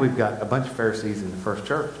 Well, now we've got a bunch of Pharisees in the first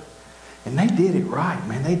church. And they did it right,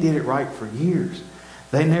 man. They did it right for years.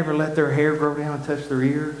 They never let their hair grow down and touch their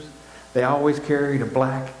ears. They always carried a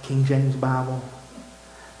black King James Bible.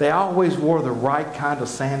 They always wore the right kind of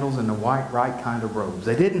sandals and the right kind of robes.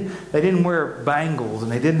 They didn't wear bangles,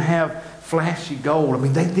 and they didn't have flashy gold. I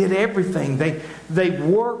mean, they did everything. They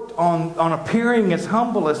worked on appearing as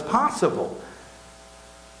humble as possible.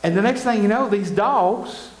 And the next thing you know, these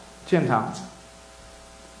dogs, Gentiles,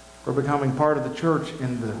 were becoming part of the church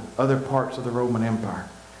in the other parts of the Roman Empire.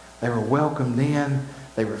 They were welcomed in.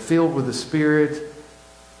 They were filled with the Spirit.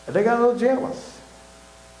 And they got a little jealous.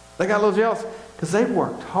 They got a little jealous because they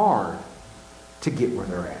worked hard to get where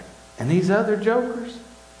they're at. And these other jokers,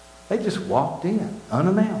 they just walked in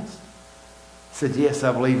unannounced. Said, yes,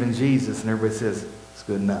 I believe in Jesus. And everybody says, it's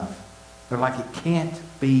good enough. They're like, it can't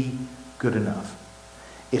be good enough.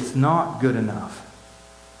 It's not good enough.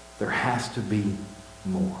 There has to be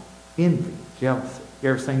more. Envy, jealousy. You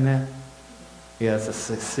ever seen that? Yeah, it's a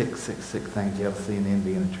sick thing, jealousy and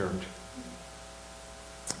envy in the church.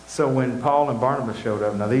 So when Paul and Barnabas showed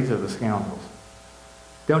up, now these are the scoundrels.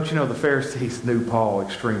 Don't you know the Pharisees knew Paul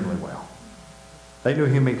extremely well? They knew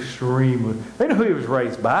him extremely. They knew who he was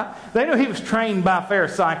raised by. They knew he was trained by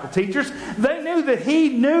Pharisaical teachers. They knew that he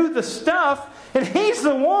knew the stuff, and he's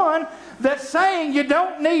the one that's saying you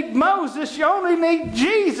don't need Moses, you only need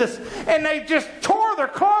Jesus. And they just tore their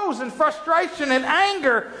clothes in frustration and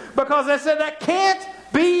anger because they said that can't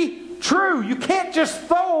be true. You can't just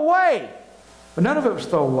throw away. But none of it was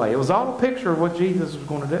thrown away. It was all a picture of what Jesus was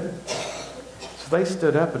going to do. So they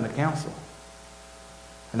stood up in the council.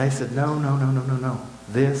 And they said, no.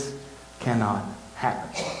 This cannot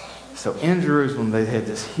happen. So in Jerusalem, they had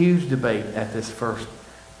this huge debate at this first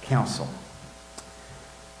council.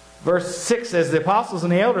 Verse 6 says, the apostles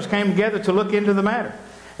and the elders came together to look into the matter.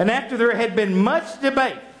 And after there had been much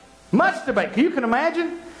debate. You can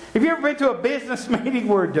imagine? Have you ever been to a business meeting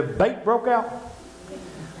where a debate broke out?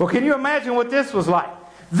 Well, can you imagine what this was like?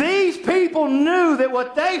 These people knew that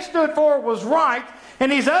what they stood for was right,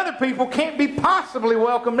 and these other people can't be possibly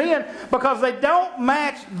welcomed in because they don't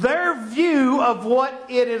match their view of what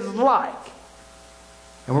it is like.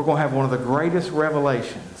 And we're going to have one of the greatest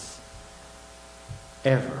revelations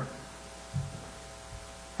ever.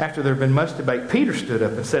 After there had been much debate, Peter stood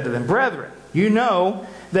up and said to them, brethren, you know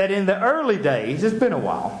that in the early days, it's been a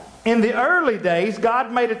while, in the early days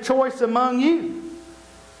God made a choice among you,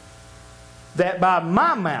 that by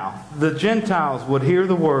my mouth the Gentiles would hear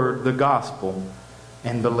the word, the gospel,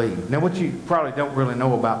 and believe. Now what you probably don't really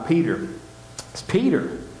know about Peter is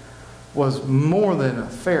Peter was more than a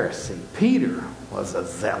Pharisee. Peter was a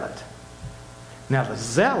zealot. Now the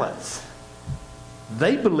zealots,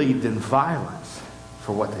 they believed in violence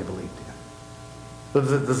for what they believed in.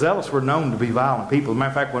 The Zealots were known to be violent people. As a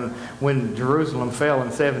matter of fact, when Jerusalem fell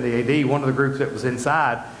in 70 AD, one of the groups that was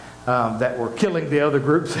inside that were killing the other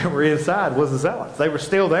groups that were inside was the Zealots. They were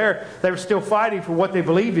still there. They were still fighting for what they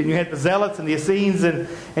believed in. You had the Zealots and the Essenes, and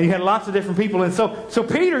you had lots of different people. And so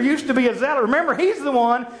Peter used to be a Zealot. Remember, he's the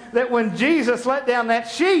one that when Jesus let down that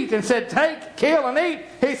sheet and said, "Take, kill, and eat,"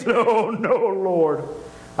 he said, "Oh, no, Lord.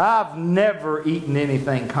 I've never eaten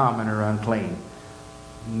anything common or unclean,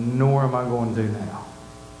 nor am I going to do now."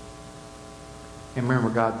 And remember,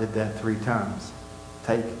 God did that 3 times.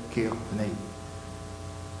 Take, kill, and eat.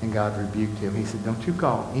 And God rebuked him. He said, "Don't you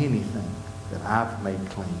call anything that I've made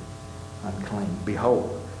clean unclean.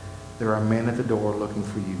 Behold, there are men at the door looking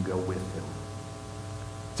for you. Go with them."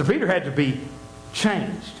 So Peter had to be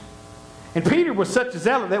changed. And Peter was such a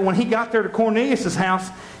zealot that when he got there to Cornelius' house,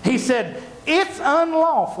 he said, "It's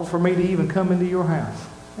unlawful for me to even come into your house."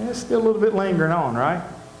 And it's still a little bit lingering on, right?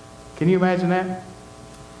 Can you imagine that?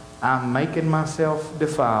 "I'm making myself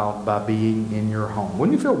defiled by being in your home."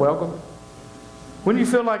 Wouldn't you feel welcome? Wouldn't you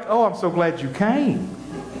feel like, "Oh, I'm so glad you came.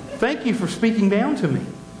 Thank you for speaking down to me.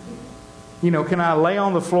 You know, can I lay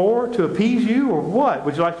on the floor to appease you, or what?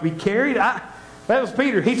 Would you like to be carried?" That was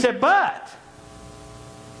Peter. He said, "But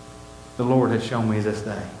the Lord has shown me this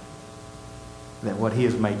day that what he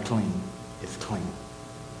has made clean is clean."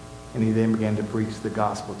 And he then began to preach the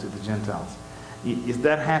gospel to the Gentiles.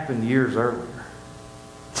 That happened years earlier.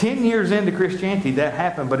 10 years into Christianity, that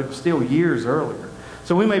happened, but it was still years earlier.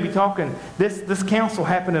 So we may be talking, this council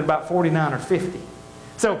happened in about 49 or 50.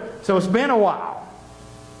 So it's been a while.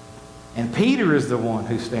 And Peter is the one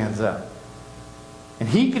who stands up. And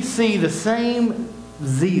he could see the same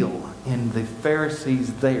zeal in the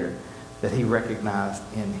Pharisees there that he recognized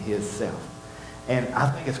in himself. And I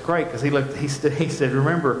think it's great because he said,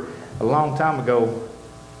 "Remember, a long time ago,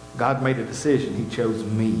 God made a decision. He chose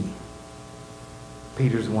me."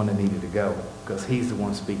 Peter's the one that needed to go because he's the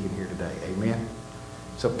one speaking here today. Amen?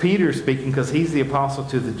 So Peter's speaking because he's the apostle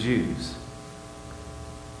to the Jews.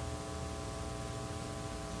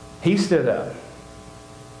 He stood up.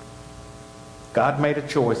 "God made a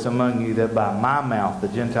choice among you that by my mouth the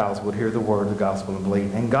Gentiles would hear the word of the gospel and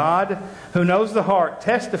believe. And God, who knows the heart,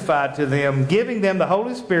 testified to them, giving them the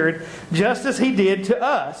Holy Spirit, just as he did to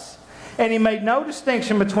us. And he made no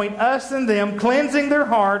distinction between us and them, cleansing their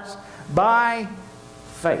hearts by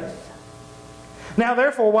faith. Now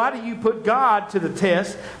therefore, why do you put God to the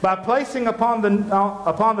test by placing upon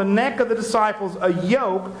the neck of the disciples a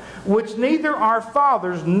yoke which neither our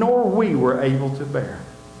fathers nor we were able to bear?"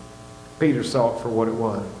 Peter saw it for what it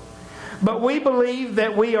was. "But we believe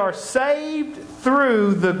that we are saved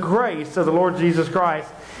through the grace of the Lord Jesus Christ.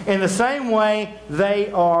 In the same way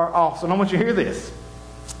they are also." And I want you to hear this.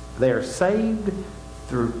 They are saved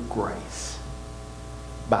through grace.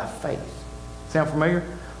 By faith. Sound familiar?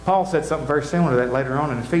 Paul said something very similar to that later on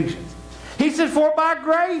in Ephesians. He said, "For by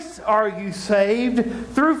grace are you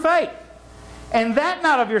saved through faith. And that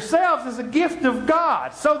not of yourselves is a gift of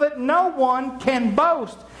God, so that no one can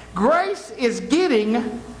boast." Grace is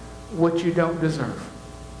getting what you don't deserve.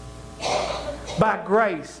 By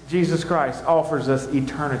grace, Jesus Christ offers us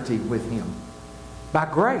eternity with him. By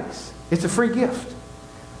grace. It's a free gift.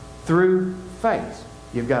 Through faith.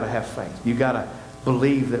 You've got to have faith. You've got to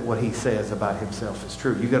believe that what he says about himself is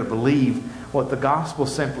true. You've got to believe what the gospel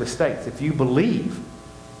simply states. If you believe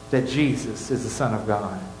that Jesus is the Son of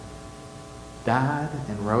God, died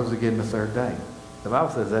and rose again the 3rd day, the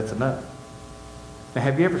Bible says that's enough. Now,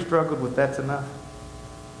 have you ever struggled with that's enough?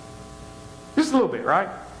 Just a little bit, right?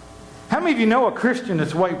 How many of you know a Christian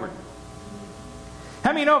that's wayward?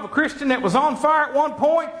 How many know of a Christian that was on fire at one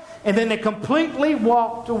point and then they completely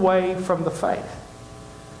walked away from the faith?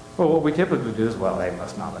 Well, what we typically do is, well, they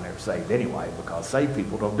must not have been ever saved anyway, because saved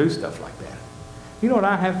people don't do stuff like that. You know what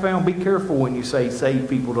I have found? Be careful when you say saved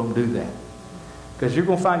people don't do that. Because you're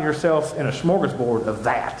going to find yourself in a smorgasbord of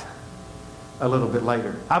that a little bit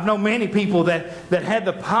later. I've known many people that had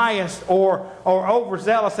the pious or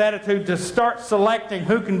overzealous attitude to start selecting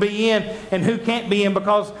who can be in and who can't be in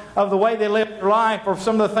because of the way they live their life or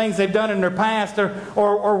some of the things they've done in their past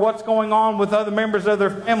or what's going on with other members of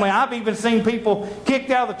their family. I've even seen people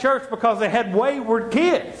kicked out of the church because they had wayward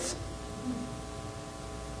kids.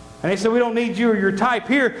 And they said, "We don't need you or your type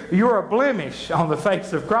here. You're a blemish on the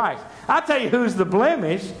face of Christ." I tell you who's the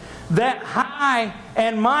blemish. That high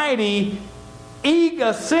and mighty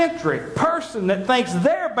egocentric person that thinks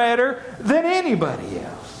they're better than anybody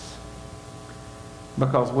else.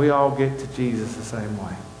 Because we all get to Jesus the same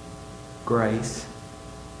way. Grace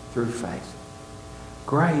through faith.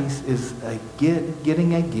 Grace is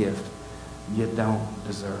getting a gift you don't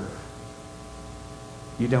deserve.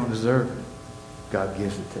 You don't deserve it. God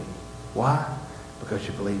gives it to you. Why? Because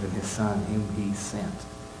you believe in His Son whom He sent.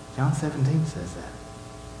 John 17 says that.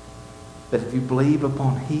 That if you believe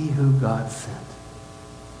upon He who God sent,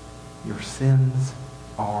 your sins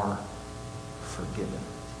are forgiven.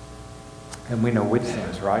 And we know which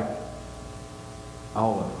sins, right?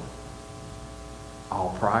 All of them.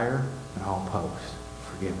 All prior and all post.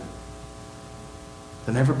 Forgiven.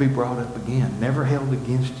 They'll never be brought up again. Never held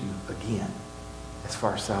against you again as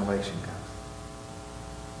far as salvation goes.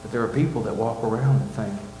 But there are people that walk around and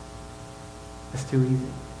think, that's too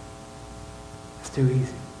easy. It's too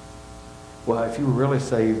easy. Well, if you were really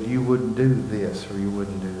saved, you wouldn't do this or you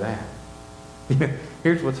wouldn't do that.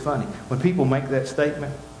 Here's what's funny. When people make that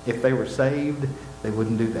statement, if they were saved, they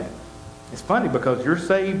wouldn't do that. It's funny because you're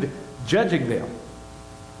saved judging them.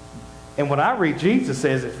 And when I read, Jesus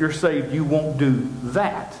says, if you're saved, you won't do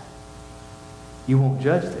that. You won't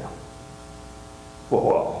judge them.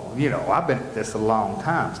 Well, I've been at this a long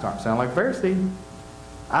time. Starting to sound like a Pharisee.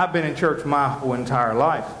 I've been in church my whole entire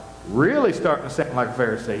life. Really starting to sound like a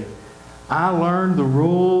Pharisee. I learned the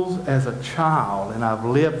rules as a child, and I've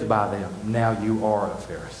lived by them. Now you are a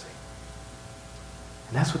Pharisee.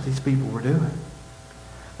 And that's what these people were doing.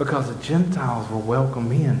 Because the Gentiles were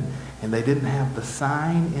welcome in, and they didn't have the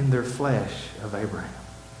sign in their flesh of Abraham.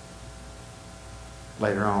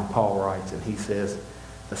 Later on, Paul writes, and he says,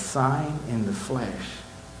 the sign in the flesh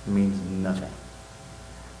means nothing.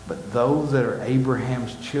 But those that are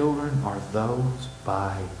Abraham's children are those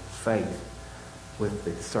by faith with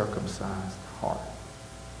the circumcised heart.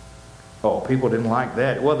 Oh, people didn't like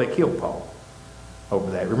that. Well, they killed Paul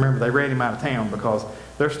over that. Remember, they ran him out of town because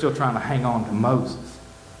they're still trying to hang on to Moses.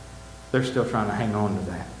 They're still trying to hang on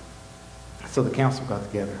to that. So the council got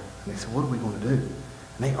together and they said, what are we going to do?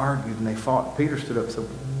 And they argued and they fought. Peter stood up and said,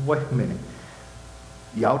 wait a minute.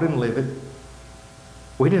 Y'all didn't live it.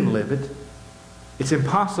 We didn't live it. It's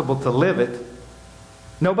impossible to live it.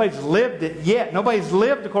 Nobody's lived it yet. Nobody's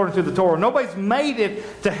lived according to the Torah. Nobody's made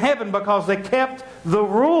it to heaven because they kept the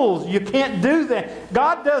rules. You can't do that.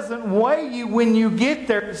 God doesn't weigh you when you get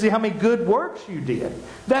there to see how many good works you did.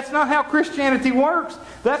 That's not how Christianity works.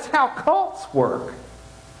 That's how cults work.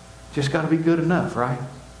 Just got to be good enough, right?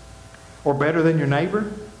 Or better than your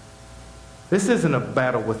neighbor. This isn't a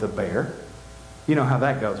battle with a bear. You know how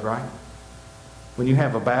that goes, right? When you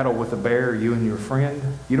have a battle with a bear, you and your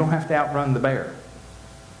friend, you don't have to outrun the bear.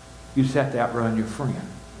 You just have to outrun your friend.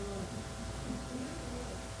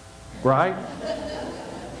 Right?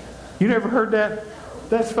 You never heard that?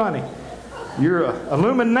 That's funny. You're a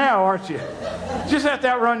lumen now, aren't you? You just have to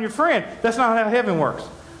outrun your friend. That's not how heaven works.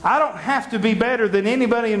 I don't have to be better than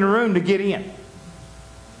anybody in the room to get in.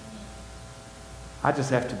 I just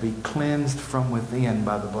have to be cleansed from within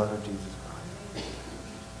by the blood of Jesus Christ.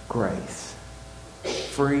 Grace.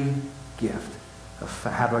 Free gift.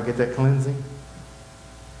 How do I get that cleansing?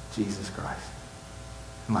 Jesus Christ,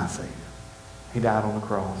 my Savior. He died on the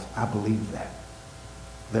cross. I believe that.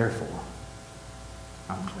 Therefore,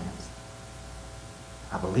 I'm cleansed.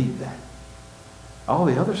 I believe that. All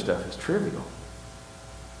the other stuff is trivial.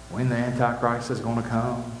 When the Antichrist is going to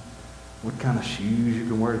come, what kind of shoes you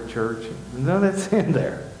can wear to church, none of that's in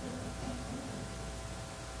there.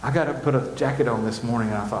 I got to put a jacket on this morning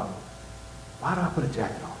and I thought, why do I put a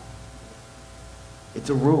jacket on? It's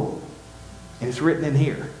a rule. And it's written in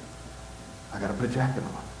here. I got to put a jacket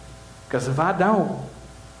on. Because if I don't,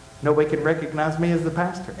 nobody can recognize me as the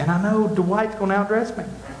pastor. And I know Dwight's going to outdress me.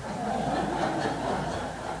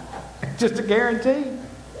 It's just a guarantee.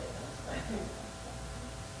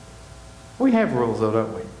 We have rules though,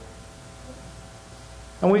 don't we?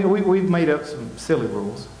 And we've made up some silly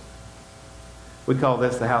rules. We call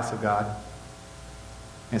this the house of God.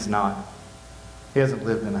 It's not. He hasn't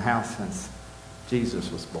lived in a house since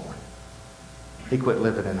Jesus was born. He quit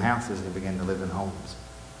living in houses and began to live in homes.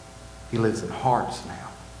 He lives in hearts now,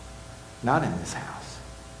 not in this house.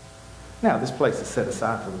 Now, this place is set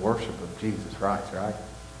aside for the worship of Jesus Christ, right?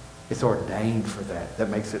 It's ordained for that. That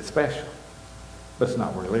makes it special. But it's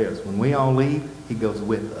not where he lives. When we all leave, he goes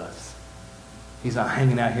with us. He's not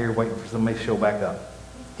hanging out here waiting for somebody to show back up.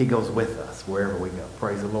 He goes with us wherever we go.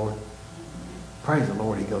 Praise the Lord. Praise the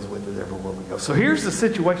Lord, he goes with us everywhere we go. So here's the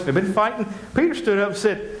situation. They've been fighting. Peter stood up and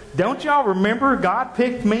said, don't y'all remember God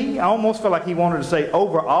picked me? I almost felt like he wanted to say,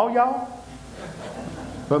 over all y'all.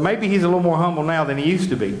 But maybe he's a little more humble now than he used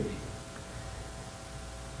to be.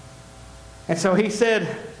 And so he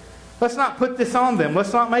said, let's not put this on them.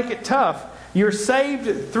 Let's not make it tough. You're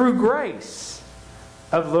saved through grace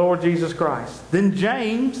of the Lord Jesus Christ. Then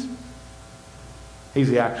James, he's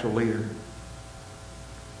the actual leader.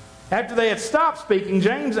 After they had stopped speaking,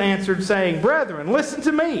 James answered, saying, Brethren, listen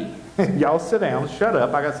to me. Y'all sit down. Shut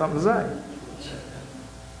up. I got something to say.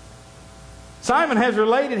 Simon has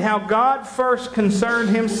related how God first concerned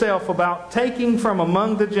himself about taking from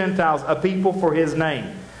among the Gentiles a people for his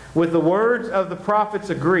name. With the words of the prophets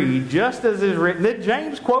agreed, just as is written. That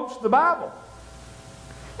James quotes the Bible.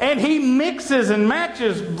 And he mixes and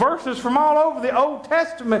matches verses from all over the Old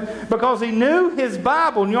Testament because he knew his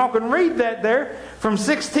Bible. And y'all can read that there from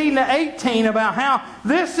 16 to 18 about how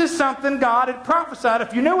this is something God had prophesied.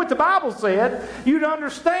 If you knew what the Bible said, you'd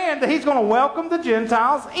understand that he's going to welcome the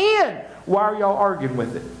Gentiles in. Why are y'all arguing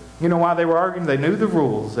with it? You know why they were arguing? They knew the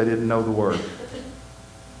rules. They didn't know the Word.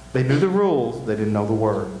 They knew the rules. They didn't know the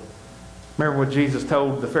Word. Remember what Jesus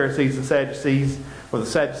told the Pharisees and Sadducees, or the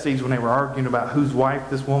Sadducees when they were arguing about whose wife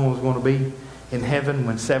this woman was going to be in heaven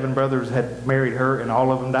when 7 brothers had married her and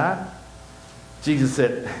all of them died? Jesus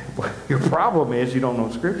said, well, your problem is you don't know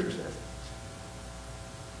what Scripture says.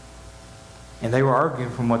 And they were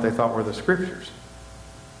arguing from what they thought were the Scriptures.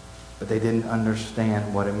 But they didn't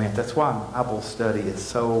understand what it meant. That's why Bible study is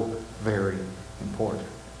so very important.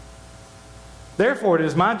 Therefore, it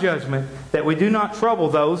is my judgment that we do not trouble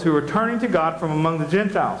those who are turning to God from among the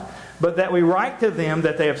Gentiles, but that we write to them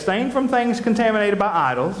that they abstain from things contaminated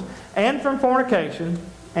by idols, and from fornication,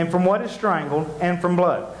 and from what is strangled, and from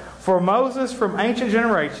blood. For Moses from ancient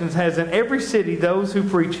generations has in every city those who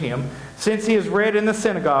preach him, since he is read in the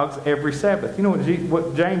synagogues every Sabbath. You know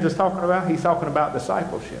what James is talking about? He's talking about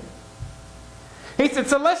discipleship. He said,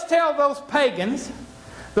 so let's tell those pagans,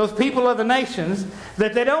 those people of the nations,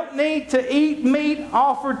 that they don't need to eat meat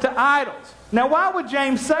offered to idols. Now, why would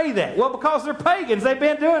James say that? Well, because they're pagans. They've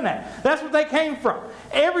been doing that. That's what they came from.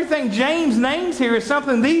 Everything James names here is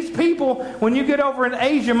something these people, when you get over in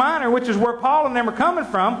Asia Minor, which is where Paul and them are coming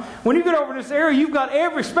from, when you get over in this area, you've got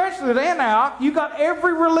especially at Antioch, you've got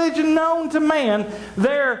every religion known to man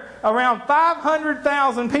there, around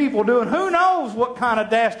 500,000 people doing who knows what kind of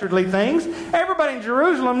dastardly things. Everybody in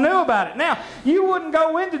Jerusalem knew about it. Now, you wouldn't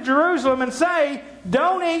go into Jerusalem and say,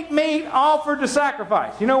 don't eat meat offered to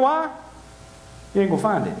sacrifice. You know why? You ain't going to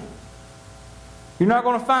find any. You're not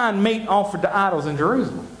going to find meat offered to idols in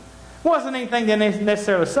Jerusalem. It wasn't anything they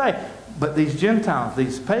necessarily say. But these Gentiles,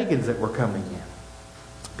 these pagans that were coming in,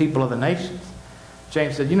 people of the nations,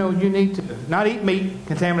 James said, you know, you need to not eat meat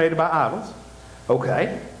contaminated by idols.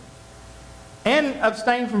 Okay. And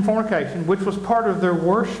abstain from fornication, which was part of their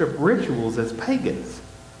worship rituals as pagans.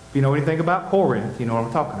 If you know anything about Corinth, you know what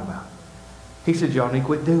I'm talking about. He said, y'all need to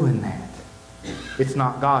quit doing that. It's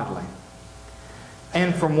not godly.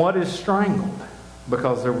 And from what is strangled,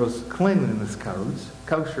 because there was cleanliness codes,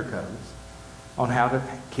 kosher codes, on how to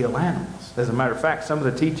kill animals. As a matter of fact, some of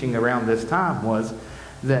the teaching around this time was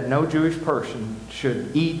that no Jewish person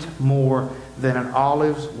should eat more than an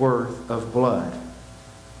olive's worth of blood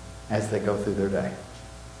as they go through their day.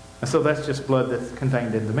 And so that's just blood that's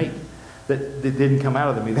contained in the meat that didn't come out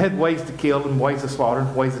of the meat. They had ways to kill and ways to slaughter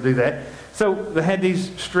and ways to do that. So they had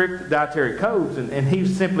these strict dietary codes, and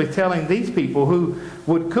he's simply telling these people who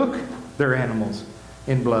would cook their animals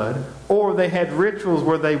in blood, or they had rituals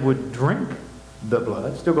where they would drink the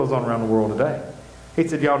blood. Still goes on around the world today. He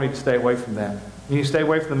said, y'all need to stay away from that. You need to stay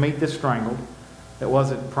away from the meat that's strangled, that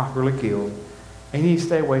wasn't properly killed, and you need to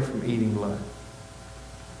stay away from eating blood.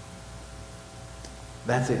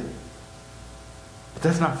 That's it. But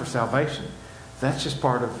that's not for salvation. That's just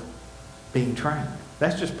part of being trained.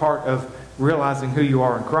 That's just part of realizing who you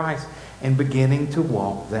are in Christ and beginning to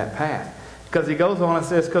walk that path. Because he goes on and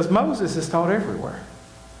says, because Moses is taught everywhere.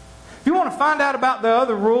 If you want to find out about the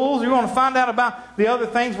other rules, you want to find out about the other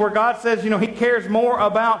things where God says, you know, he cares more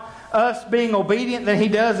about us being obedient than he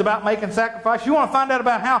does about making sacrifice. You want to find out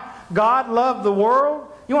about how God loved the world.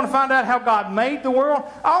 You want to find out how God made the world.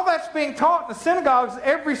 All that's being taught in the synagogues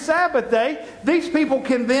every Sabbath day. These people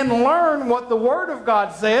can then learn what the Word of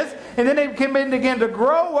God says, and then they can begin to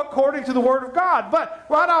grow according to the Word of God. But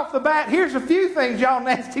right off the bat, here's a few things y'all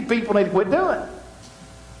nasty people need to quit doing.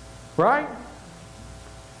 Right?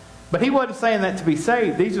 But he wasn't saying that to be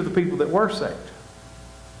saved. These are the people that were saved.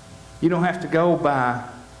 You don't have to go by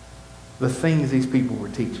the things these people were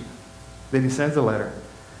teaching. Then he sends a letter.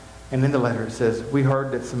 And in the letter it says, we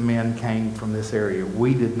heard that some men came from this area.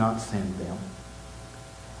 We did not send them.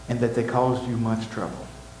 And that they caused you much trouble.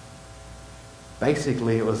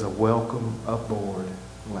 Basically, it was a welcome aboard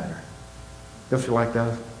letter. Don't you like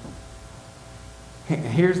those?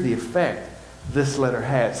 Here's the effect this letter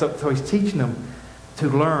had. So he's teaching them to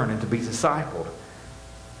learn and to be discipled.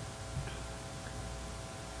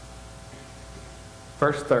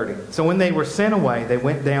 Verse 30. So when they were sent away, they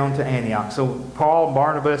went down to Antioch. So Paul and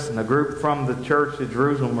Barnabas and a group from the church at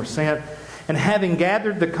Jerusalem were sent. And having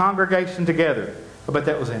gathered the congregation together, I bet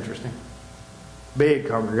that was interesting. Big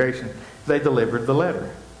congregation. They delivered the letter.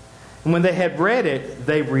 And when they had read it,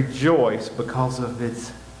 they rejoiced because of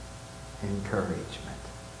its encouragement.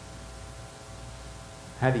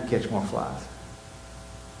 How do you catch more flies?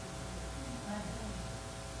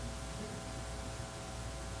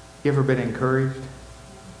 You ever been encouraged?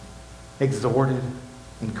 Exhorted?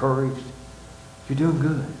 Encouraged? You're doing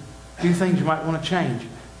good. A few things you might want to change,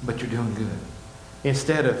 but you're doing good.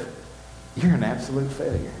 Instead of, you're an absolute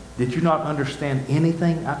failure. Did you not understand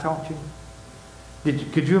anything I taught you?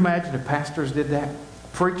 Could you imagine if pastors did that?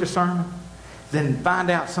 Preach a sermon, then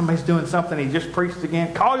find out somebody's doing something he just preached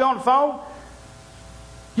again, call you on the phone?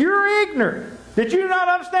 You're ignorant. Did you not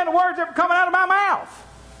understand the words that were coming out of my mouth?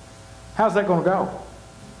 How's that going to go?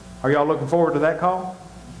 Are y'all looking forward to that call?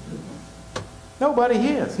 Nobody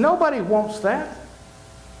is. Nobody wants that.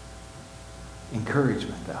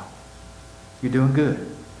 Encouragement, though. You're doing good.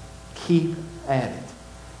 Keep at it.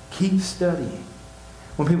 Keep studying.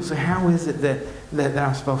 When people say, how is it that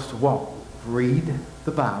I'm supposed to walk? Read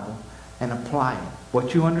the Bible and apply it.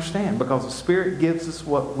 What you understand. Because the Spirit gives us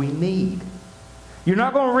what we need. You're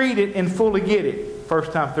not going to read it and fully get it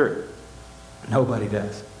first time through. Nobody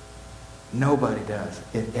does. Nobody does.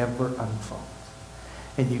 It ever unfolds.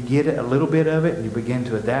 And you get a little bit of it and you begin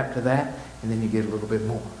to adapt to that, and then you get a little bit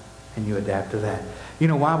more and you adapt to that. You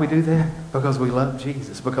know why we do that? Because we love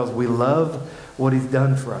Jesus. Because we love what He's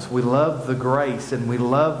done for us. We love the grace, and we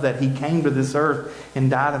love that He came to this earth and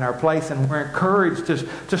died in our place, and we're encouraged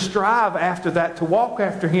to strive after that, to walk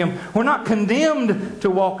after Him. We're not condemned to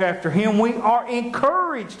walk after Him. We are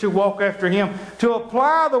encouraged to walk after Him, to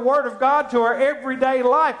apply the Word of God to our everyday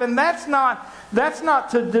life. And that's not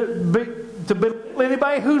to belittle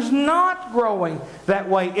anybody who's not growing that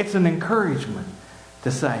way. It's an encouragement to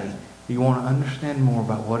say, you want to understand more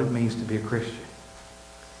about what it means to be a Christian.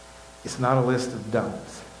 It's not a list of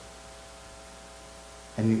don'ts.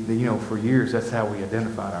 And you know, for years that's how we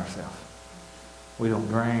identified ourselves. We don't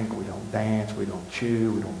drink, we don't dance, we don't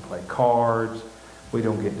chew, we don't play cards, we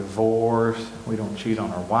don't get divorced, we don't cheat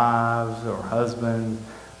on our wives or husbands.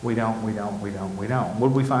 We don't. What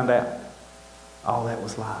did we find out? All that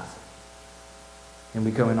was lies. And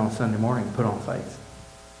we come in on Sunday morning and put on faith.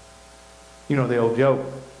 You know the old joke,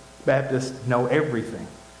 Baptists know everything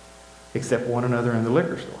except one another in the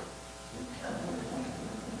liquor store.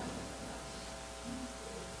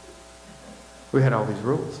 We had all these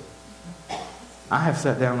rules. I have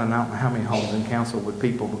sat down in I don't know how many homes and counseled with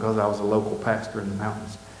people because I was a local pastor in the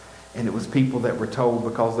mountains. And it was people that were told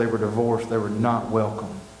because they were divorced they were not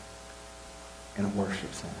welcome in a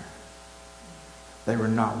worship center. They were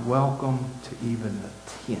not welcome to even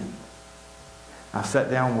attend. I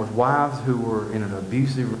sat down with wives who were in an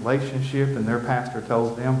abusive relationship, and their pastor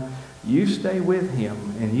told them, you stay with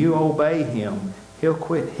him and you obey him, he'll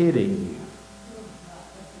quit hitting you.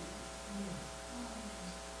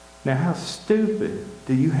 Now, how stupid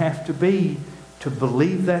do you have to be to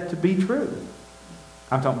believe that to be true?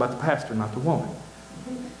 I'm talking about the pastor, not the woman.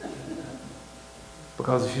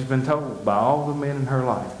 Because she's been told by all the men in her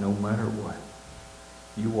life, no matter what,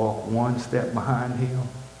 you walk one step behind him.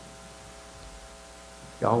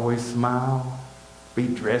 You always smile, be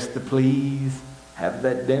dressed to please, have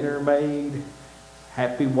that dinner made,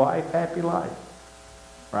 happy wife, happy life.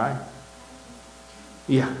 Right?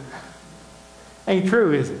 Yeah. Ain't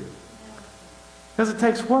true, is it? Because it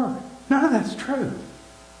takes work. None of that's true.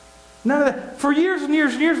 None of that. For years and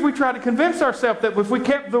years and years, we tried to convince ourselves that if we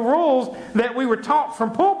kept the rules that we were taught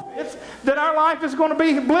from pulpits, that our life is going to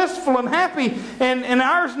be blissful and happy, and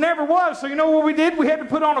ours never was. So you know what we did? We had to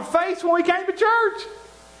put on a face when we came to church.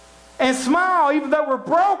 And smile even though we're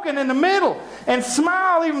broken in the middle. And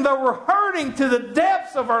smile even though we're hurting to the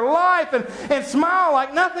depths of our life. And smile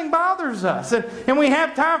like nothing bothers us. And we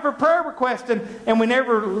have time for prayer requests. And we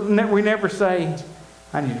never say,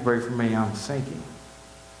 I need to pray for me, I'm sinking.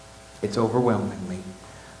 It's overwhelming me,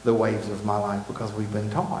 the waves of my life, because we've been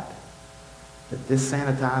taught that this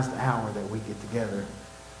sanitized hour that we get together,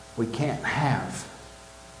 we can't have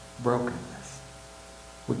brokenness.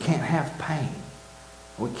 We can't have pain.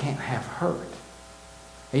 We can't have hurt.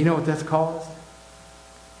 And you know what that's caused?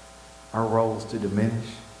 Our roles to diminish.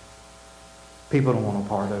 People don't want a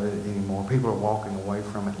part of it anymore. People are walking away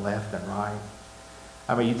from it left and right.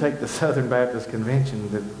 I mean, you take the Southern Baptist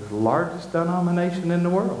Convention, the largest denomination in the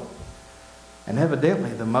world, and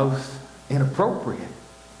evidently the most inappropriate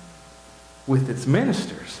with its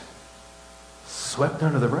ministers, swept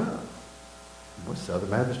under the rug. What's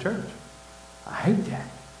Southern Baptist Church? I hate that,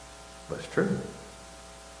 but it's true.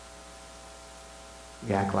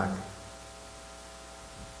 You act like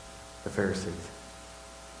the Pharisees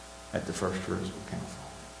at the first Jerusalem council.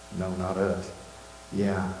 No, not us.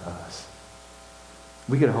 Yeah, us.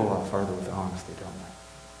 We get a whole lot further with honesty, don't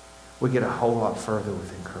we? We get a whole lot further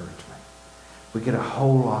with encouragement. We get a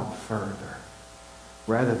whole lot further,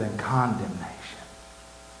 rather than condemnation,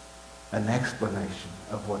 an explanation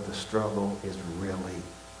of what the struggle is really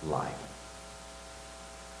like.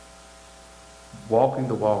 Walking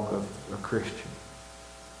the walk of a Christian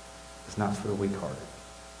is not for the weak-hearted.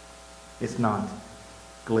 It's not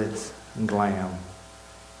glitz and glam.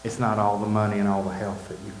 It's not all the money and all the health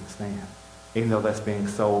that you can stand, even though that's being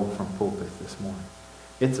sold from pulpits this morning.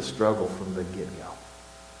 It's a struggle from the get-go.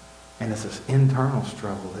 And it's an internal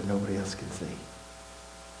struggle that nobody else can see.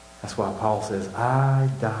 That's why Paul says, I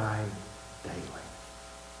die daily.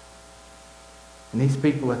 And these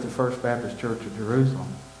people at the First Baptist Church of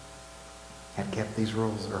Jerusalem had kept these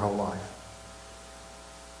rules their whole life.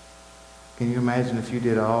 Can you imagine if you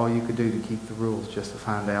did all you could do to keep the rules just to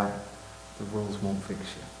find out the rules won't fix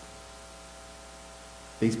you?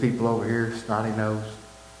 These people over here, snotty-nosed,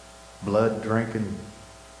 blood-drinking,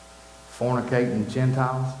 fornicating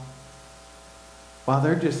Gentiles, while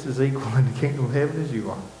they're just as equal in the kingdom of heaven as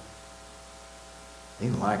you are. They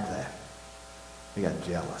didn't like that. They got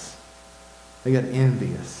jealous. They got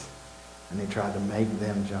envious. And they tried to make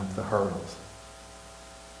them jump the hurdles.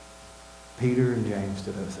 Peter and James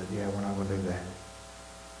stood up and said, yeah, we're not going to do that.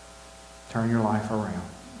 Turn your life around.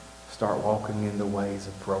 Start walking in the ways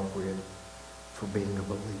appropriate for being a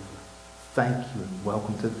believer. Thank you and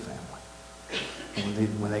welcome to the family.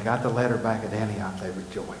 And when they got the letter back at Antioch, they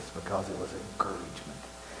rejoiced because it was encouragement.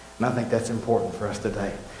 And I think that's important for us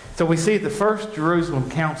today. So we see at the First Jerusalem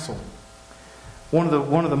Council, one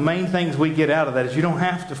of the main things we get out of that is you don't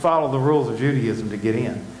have to follow the rules of Judaism to get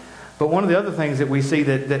in. But one of the other things that we see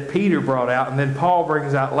that Peter brought out and then Paul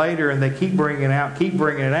brings out later, and they keep bringing it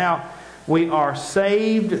out, we are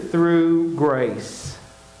saved through grace,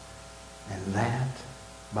 and that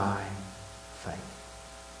by faith.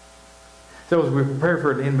 So as we prepare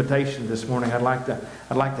for an invitation this morning, I'd like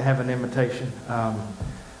to have an invitation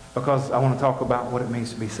because I want to talk about what it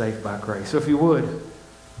means to be saved by grace. So if you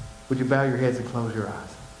would you bow your heads and close your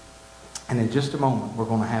eyes? And in just a moment, we're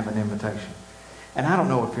going to have an invitation. And I don't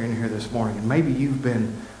know if you're in here this morning, and maybe you've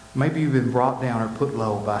been brought down or put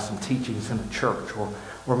low by some teachings in the church,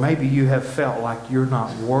 or maybe you have felt like you're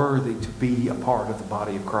not worthy to be a part of the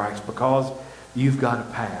body of Christ because you've got a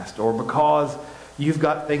past, or because you've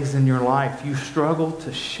got things in your life you struggle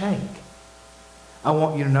to shake. I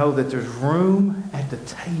want you to know that there's room at the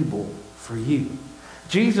table for you.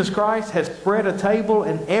 Jesus Christ has spread a table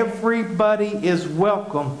and everybody is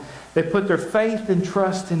welcome. They put their faith and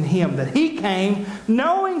trust in Him. That He came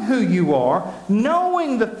knowing who you are,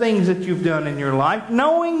 knowing the things that you've done in your life,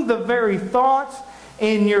 knowing the very thoughts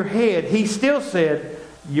in your head. He still said,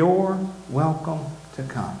 you're welcome to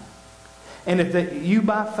come. And if you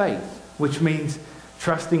by faith, which means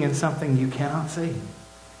trusting in something you cannot see,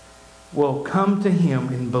 will come to Him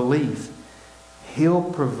in belief, He'll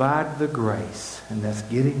provide the grace, and that's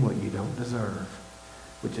getting what you don't deserve,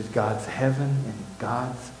 which is God's heaven and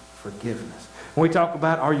God's forgiveness. When we talk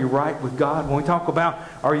about are you right with God, when we talk about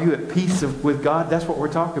are you at peace with God, that's what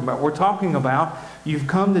we're talking about. We're talking about you've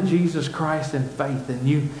come to Jesus Christ in faith and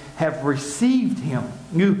you have received Him.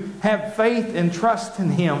 You have faith and trust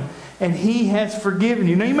in Him, and He has forgiven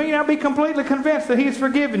you. Now, you may not be completely convinced that He has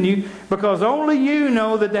forgiven you because only you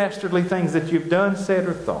know the dastardly things that you've done, said,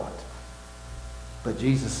 or thought. But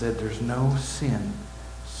Jesus said there's no sin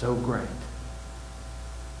so great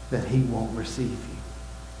that He won't receive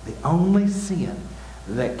you. The only sin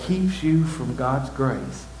that keeps you from God's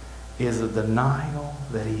grace is a denial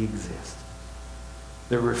that He exists.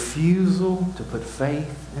 The refusal to put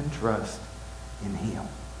faith and trust in Him.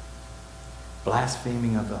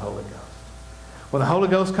 Blaspheming of the Holy Ghost. When the Holy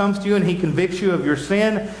Ghost comes to you and He convicts you of your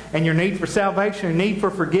sin and your need for salvation, your need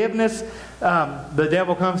for forgiveness, the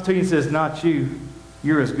devil comes to you and says, not you.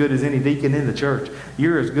 You're as good as any deacon in the church.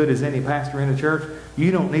 You're as good as any pastor in the church. You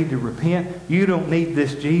don't need to repent. You don't need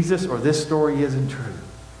this Jesus, or this story isn't true.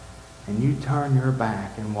 And you turn your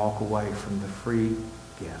back and walk away from the free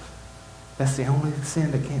gift. That's the only sin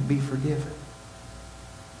that can't be forgiven,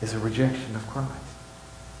 is a rejection of Christ.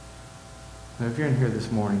 Now, if you're in here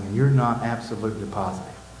this morning and you're not absolutely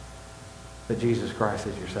positive that Jesus Christ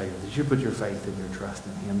is your Savior, that you put your faith and your trust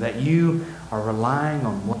in Him, that you are relying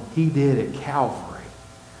on what He did at Calvary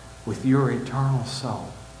with your eternal soul.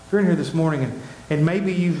 If you're in here this morning and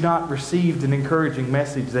maybe you've not received an encouraging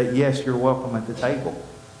message that yes, you're welcome at the table.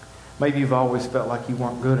 Maybe you've always felt like you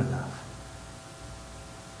weren't good enough.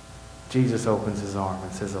 Jesus opens his arm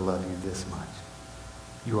and says, I love you this much.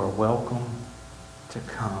 You are welcome to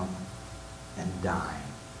come and dine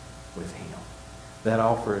with him. That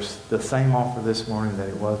offer is the same offer this morning that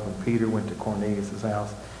it was when Peter went to Cornelius'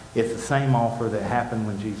 house. It's the same offer that happened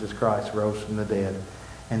when Jesus Christ rose from the dead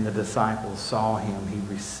and the disciples saw him. He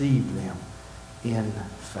received them in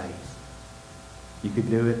faith. You could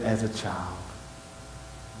do it as a child,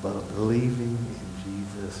 but believing in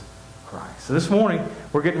Jesus Christ. So this morning,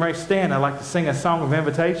 we're getting ready to stand. I'd like to sing a song of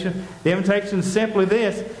invitation. The invitation is simply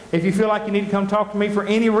this. If you feel like you need to come talk to me for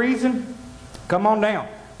any reason, come on down.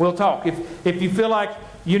 We'll talk. If you feel like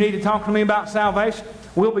you need to talk to me about salvation,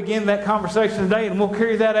 we'll begin that conversation today, and we'll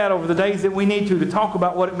carry that out over the days that we need to talk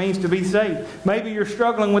about what it means to be saved. Maybe you're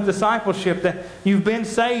struggling with discipleship, that you've been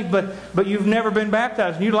saved, but you've never been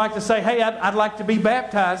baptized. And you'd like to say, hey, I'd like to be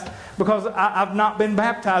baptized because I've not been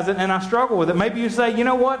baptized and I struggle with it. Maybe you say, you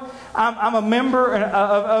know what, I'm a member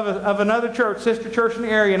of another church, sister church in the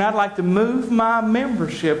area, and I'd like to move my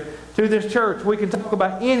membership to this church. We can talk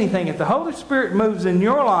about anything. If the Holy Spirit moves in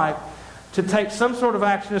your life to take some sort of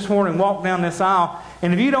action this morning, walk down this aisle.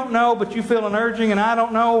 And if you don't know, but you feel an urging, and I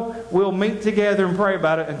don't know, we'll meet together and pray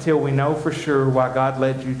about it until we know for sure why God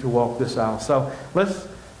led you to walk this aisle. So let's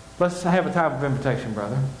have a time of invitation,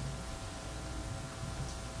 brother.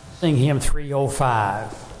 Sing hymn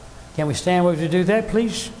 305. Can we stand with you to do that,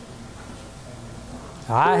 please?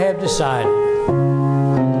 I have decided.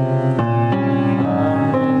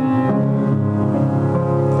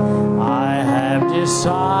 I have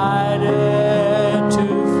decided